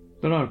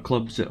 There are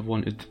clubs that have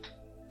wanted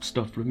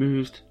stuff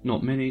removed,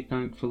 not many,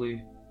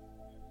 thankfully.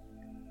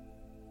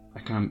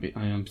 I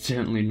am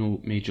certainly no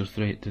major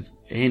threat to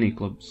any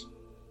clubs,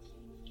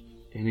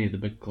 any of the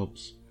big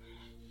clubs,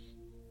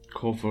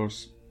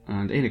 Coffers,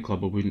 and any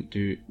club I wouldn't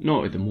do,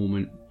 not at the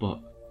moment,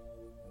 but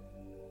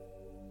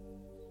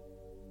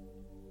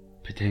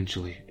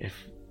potentially if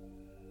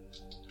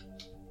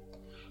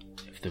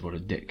they were a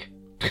dick.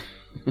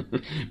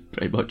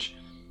 Pretty much.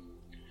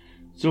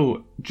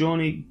 So,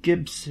 Johnny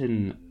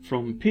Gibson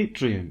from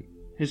Patreon.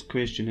 His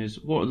question is,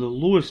 what are the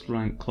lowest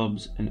ranked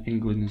clubs in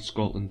England and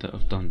Scotland that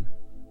have done?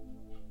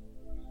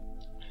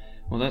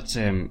 Well, that's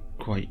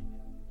quite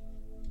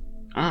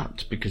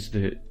apt, because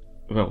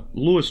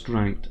lowest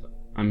ranked,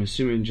 I'm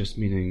assuming just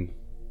meaning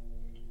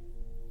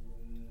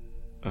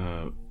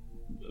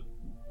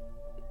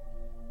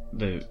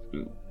the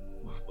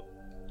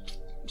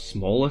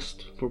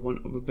smallest, for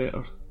want of a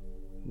better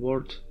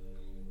word.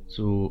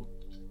 So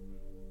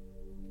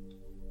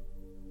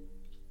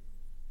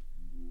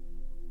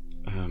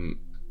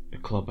a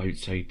club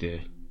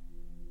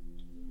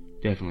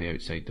definitely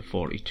outside the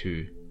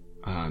 42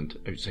 and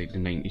outside the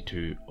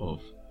 92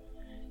 of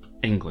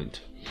England,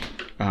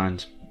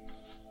 and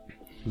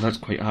that's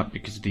quite apt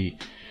because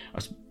it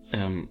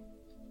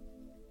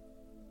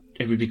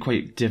would be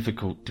quite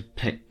difficult to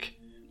pick,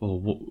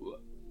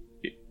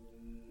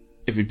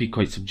 it would be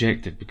quite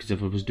subjective, because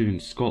if I was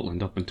doing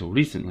Scotland up until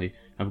recently,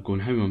 I would go,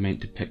 how am I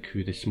meant to pick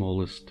who the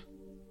smallest,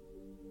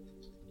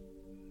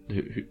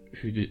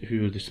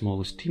 who are the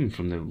smallest team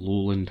from the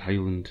Lowland,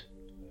 Highland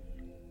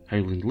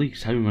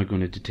leagues? How am I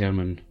going to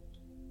determine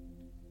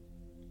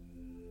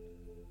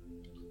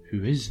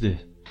who is the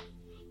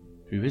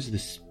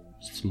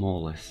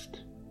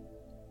smallest,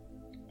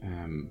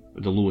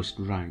 the lowest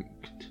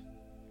ranked?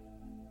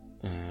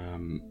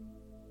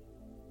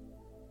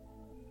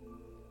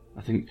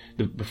 I think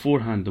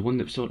beforehand, the one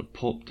that sort of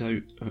popped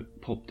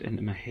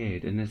into my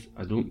head, and this,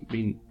 I don't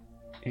mean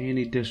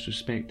any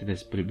disrespect to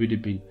this, but I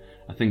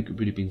think it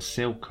would have been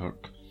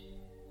Selkirk,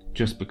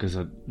 just because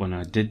when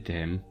I did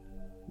them,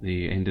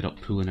 they ended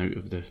up pulling out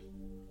of the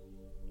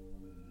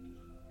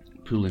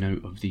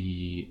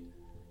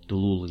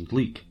Lowland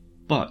League.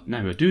 But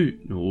now I do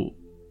know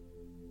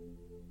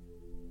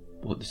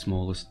what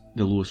the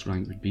lowest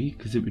rank would be,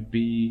 because it would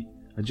be,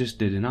 I just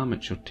did an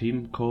amateur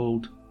team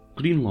called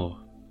Greenlaw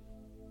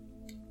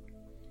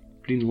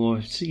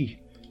FC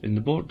in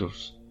the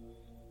Borders.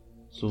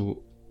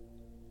 So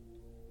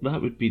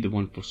that would be the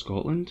one for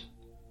Scotland.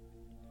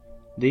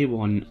 They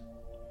won.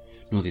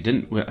 No, they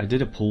didn't. I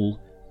did a poll.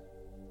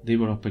 They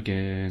were up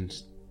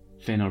against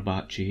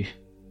Fenerbahce,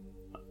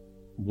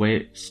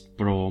 West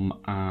Brom,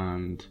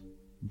 and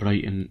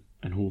Brighton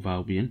and Hove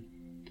Albion,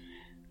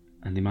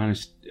 and they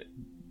managed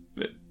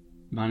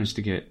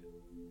to get.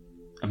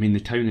 I mean, the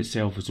town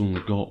itself has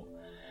only got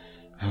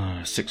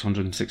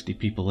 660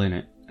 people in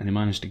it, and they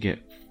managed to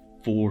get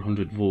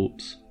 400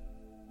 votes.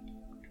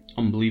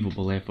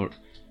 Unbelievable effort,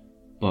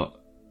 but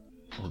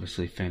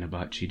obviously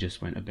Fenerbahce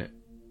just went a bit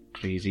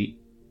crazy,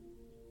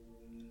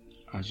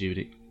 as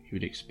you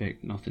would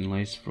expect nothing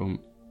less from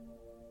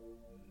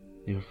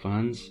their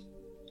fans.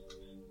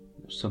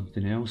 There's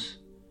something else.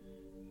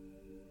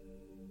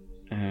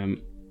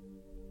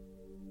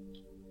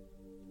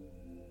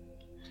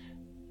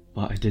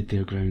 But I did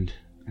their ground.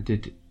 I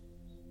did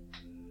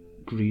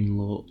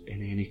Greenlaw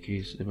in any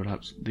case.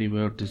 They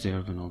were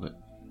deserving of it.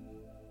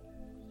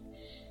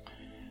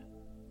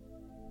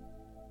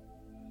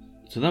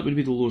 So that would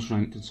be the lowest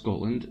ranked in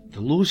Scotland.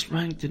 The lowest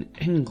ranked in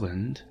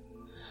England,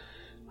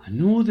 I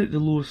know that the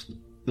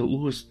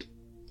lowest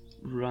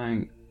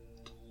ranked,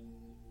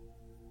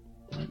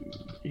 let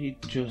me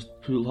just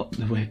pull up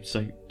the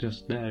website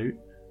just now.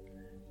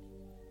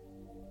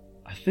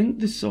 I think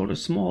the sort of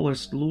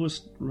smallest,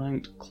 lowest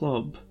ranked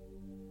club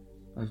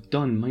I've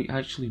done might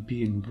actually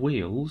be in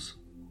Wales.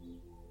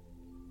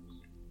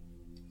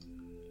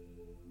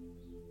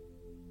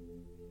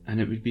 and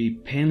it would be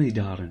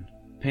Penydarren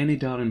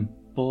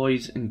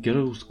Boys and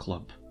Girls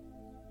Club.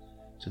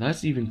 So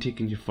that's even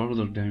taking you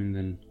further down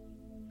than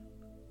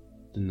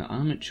the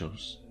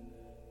amateurs.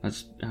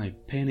 That's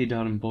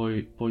Penydarren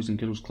Boys and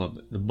Girls Club,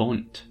 the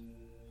Bont.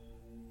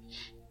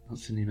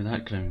 That's the name of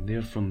that ground.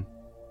 They're from...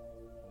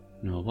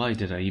 No, why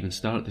did I even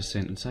start this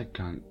sentence? I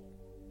can't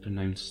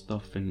pronounce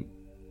stuff in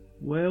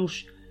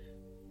Welsh.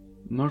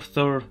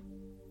 Merthyr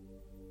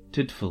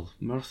Tydfil?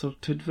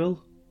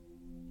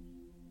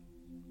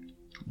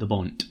 The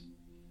Bont.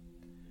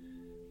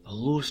 The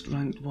lowest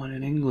ranked one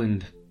in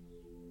England.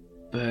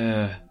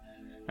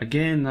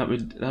 Again, that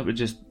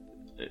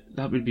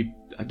would be...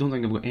 I don't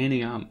think I've got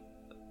any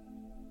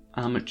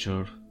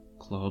amateur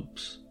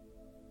clubs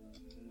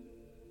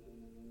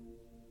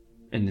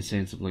in the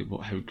sense of like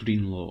how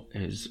Greenlaw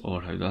is,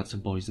 or how that's a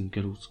boys and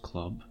girls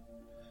club.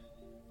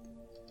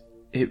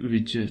 It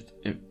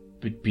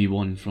would be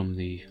one from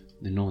the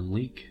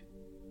non-league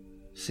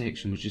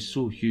section, which is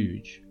so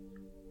huge.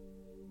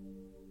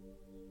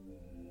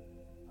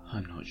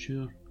 I'm not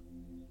sure.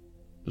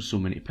 There's so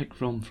many to pick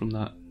from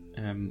that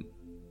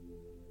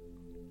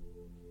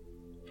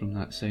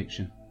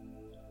section,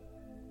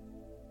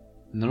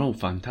 and they're all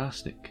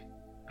fantastic.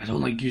 I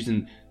don't like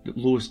using the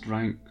lowest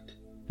ranked.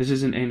 This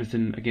isn't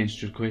anything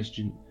against your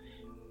question,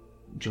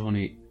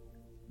 Johnny.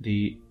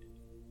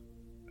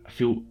 I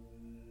feel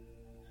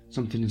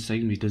something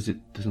inside me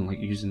doesn't like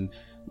using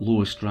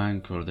lowest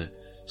rank or the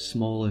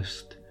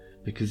smallest,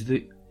 because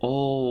they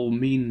all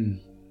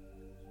mean,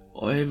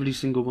 every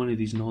single one of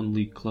these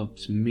non-league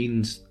clubs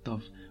means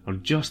stuff, are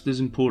just as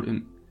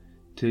important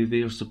to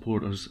their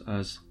supporters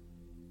as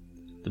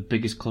the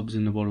biggest clubs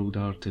in the world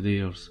are to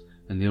theirs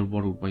and their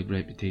worldwide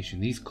reputation.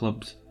 These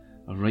clubs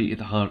are right at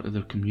the heart of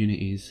their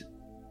communities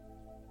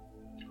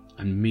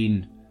and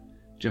mean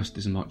just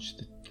as much.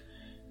 The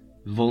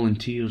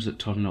volunteers that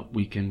turn up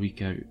week in,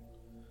 week out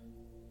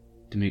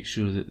to make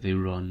sure that they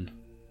run,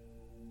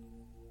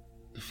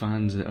 the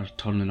fans that are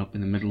turning up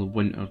in the middle of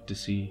winter to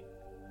see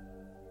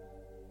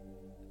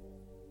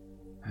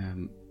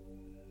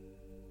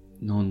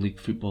non-league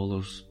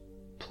footballers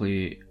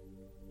play,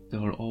 they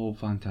are all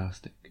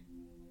fantastic.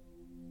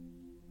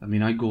 I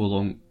mean, I go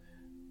along,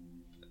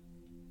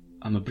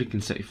 I'm a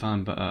Brecon City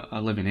fan, but I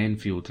live in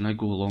Enfield, and I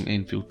go along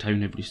Enfield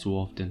town every so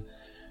often,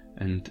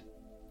 and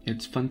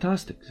it's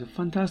fantastic. It's a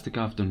fantastic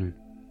afternoon,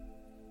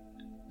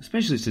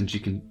 especially since you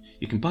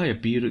can buy a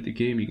beer at the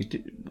game. You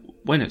can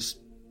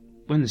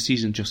when the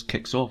season just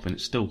kicks off and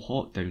it's still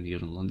hot down here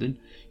in London,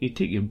 you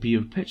take your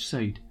beer pitch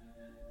side.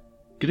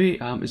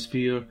 Great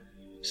atmosphere,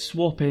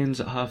 swap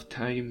ends at half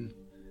time.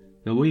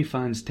 The away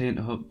fans tend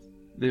to have,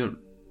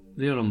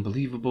 they're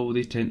unbelievable.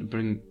 They tend to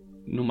bring,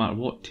 no matter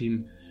what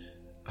team,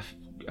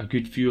 a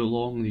good few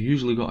along. They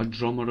usually got a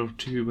drummer or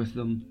two with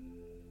them.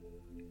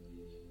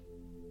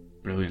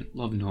 Brilliant.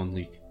 Love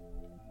non-league.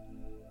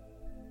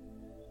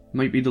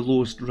 Might be the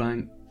lowest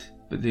ranked,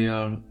 but they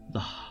are the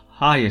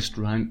highest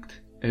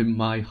ranked in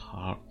my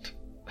heart.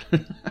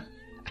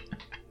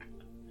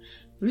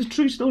 It's a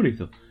true story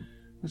though.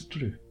 That's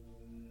true.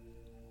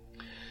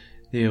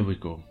 There we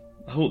go.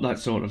 I hope that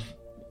sort of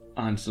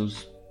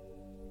answers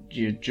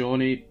you,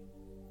 Johnny.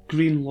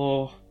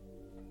 Greenlaw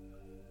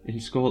in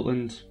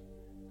Scotland,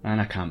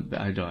 and I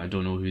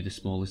don't know who the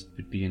smallest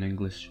would be in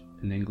English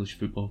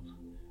football,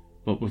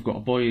 but we've got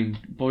a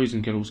boys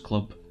and girls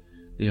club.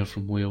 They are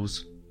from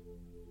Wales.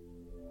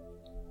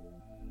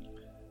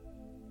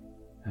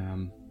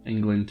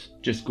 England,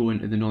 just go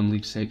into the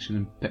non-league section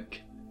and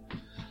pick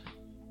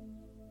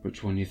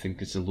which one you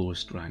think is the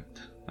lowest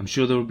ranked. I'm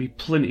sure there will be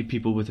plenty of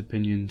people with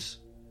opinions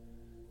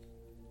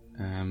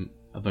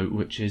about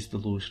which is the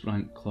lowest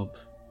ranked club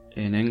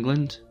in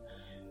England,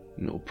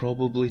 and it'll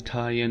probably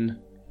tie in.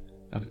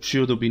 I'm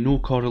sure there'll be no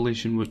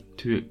correlation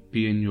to it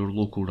being your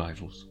local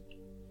rivals.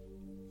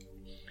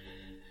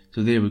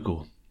 So there we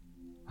go.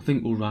 I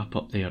think we'll wrap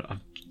up there.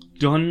 I've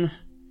done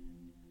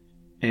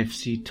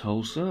FC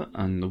Tulsa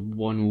and the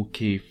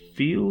 1OK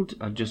field.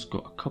 I've just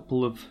got a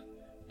couple of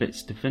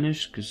bits to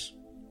finish because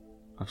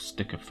I've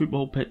stick a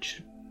football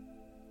pitch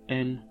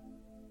in,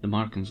 the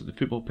markings of the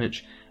football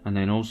pitch, and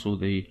then also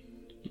the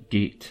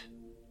gate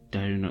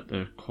down at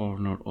the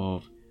corner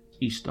of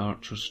East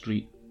Archer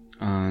Street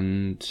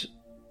and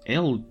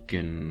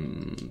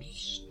Elgin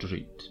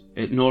Street,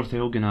 at North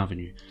Elgin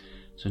Avenue.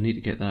 So I need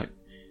to get that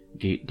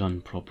gate done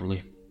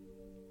properly.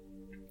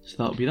 So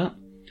that'll be that.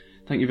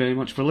 Thank you very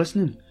much for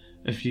listening.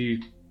 If you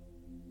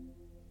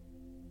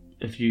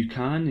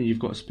can and you've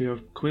got a spare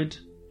 $1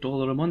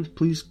 a month,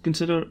 please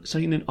consider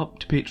signing up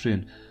to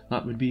Patreon.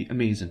 That would be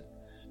amazing.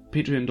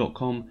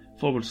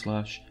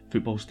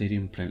 Patreon.com/Football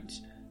Stadium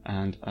Prints,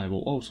 and I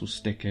will also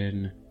stick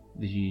in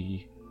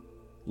the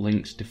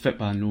links to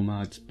Fitband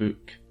Nomad's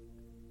book,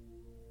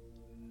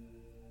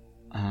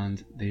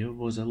 and there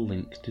was a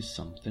link to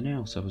something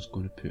else I was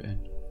going to put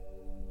in.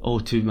 Oh,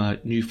 to my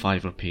new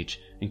Fiverr page,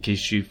 in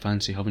case you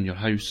fancy having your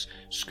house,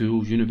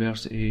 school,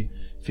 university,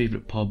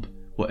 favourite pub,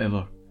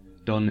 whatever,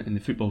 done in the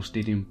Football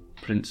Stadium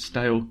Print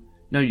style.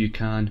 Now you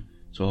can,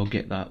 so I'll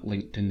get that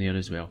linked in there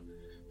as well.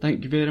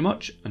 Thank you very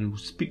much, and we'll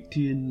speak to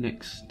you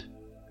next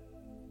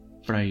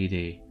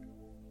Friday.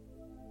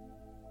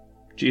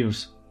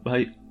 Cheers.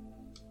 Bye.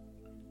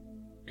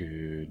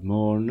 Good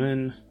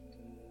morning.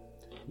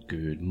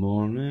 Good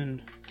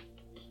morning.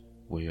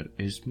 Where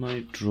is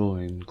my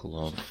drawing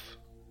glove?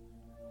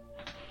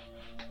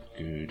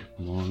 Good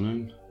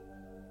morning.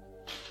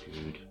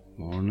 Good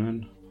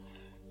morning.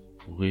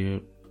 Where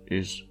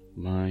is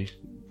my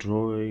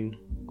drawing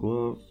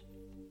glove?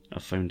 I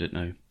found it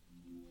now.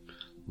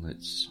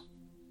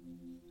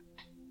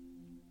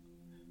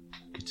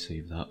 Could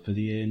save that for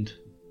the end.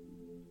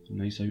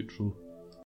 Nice outro.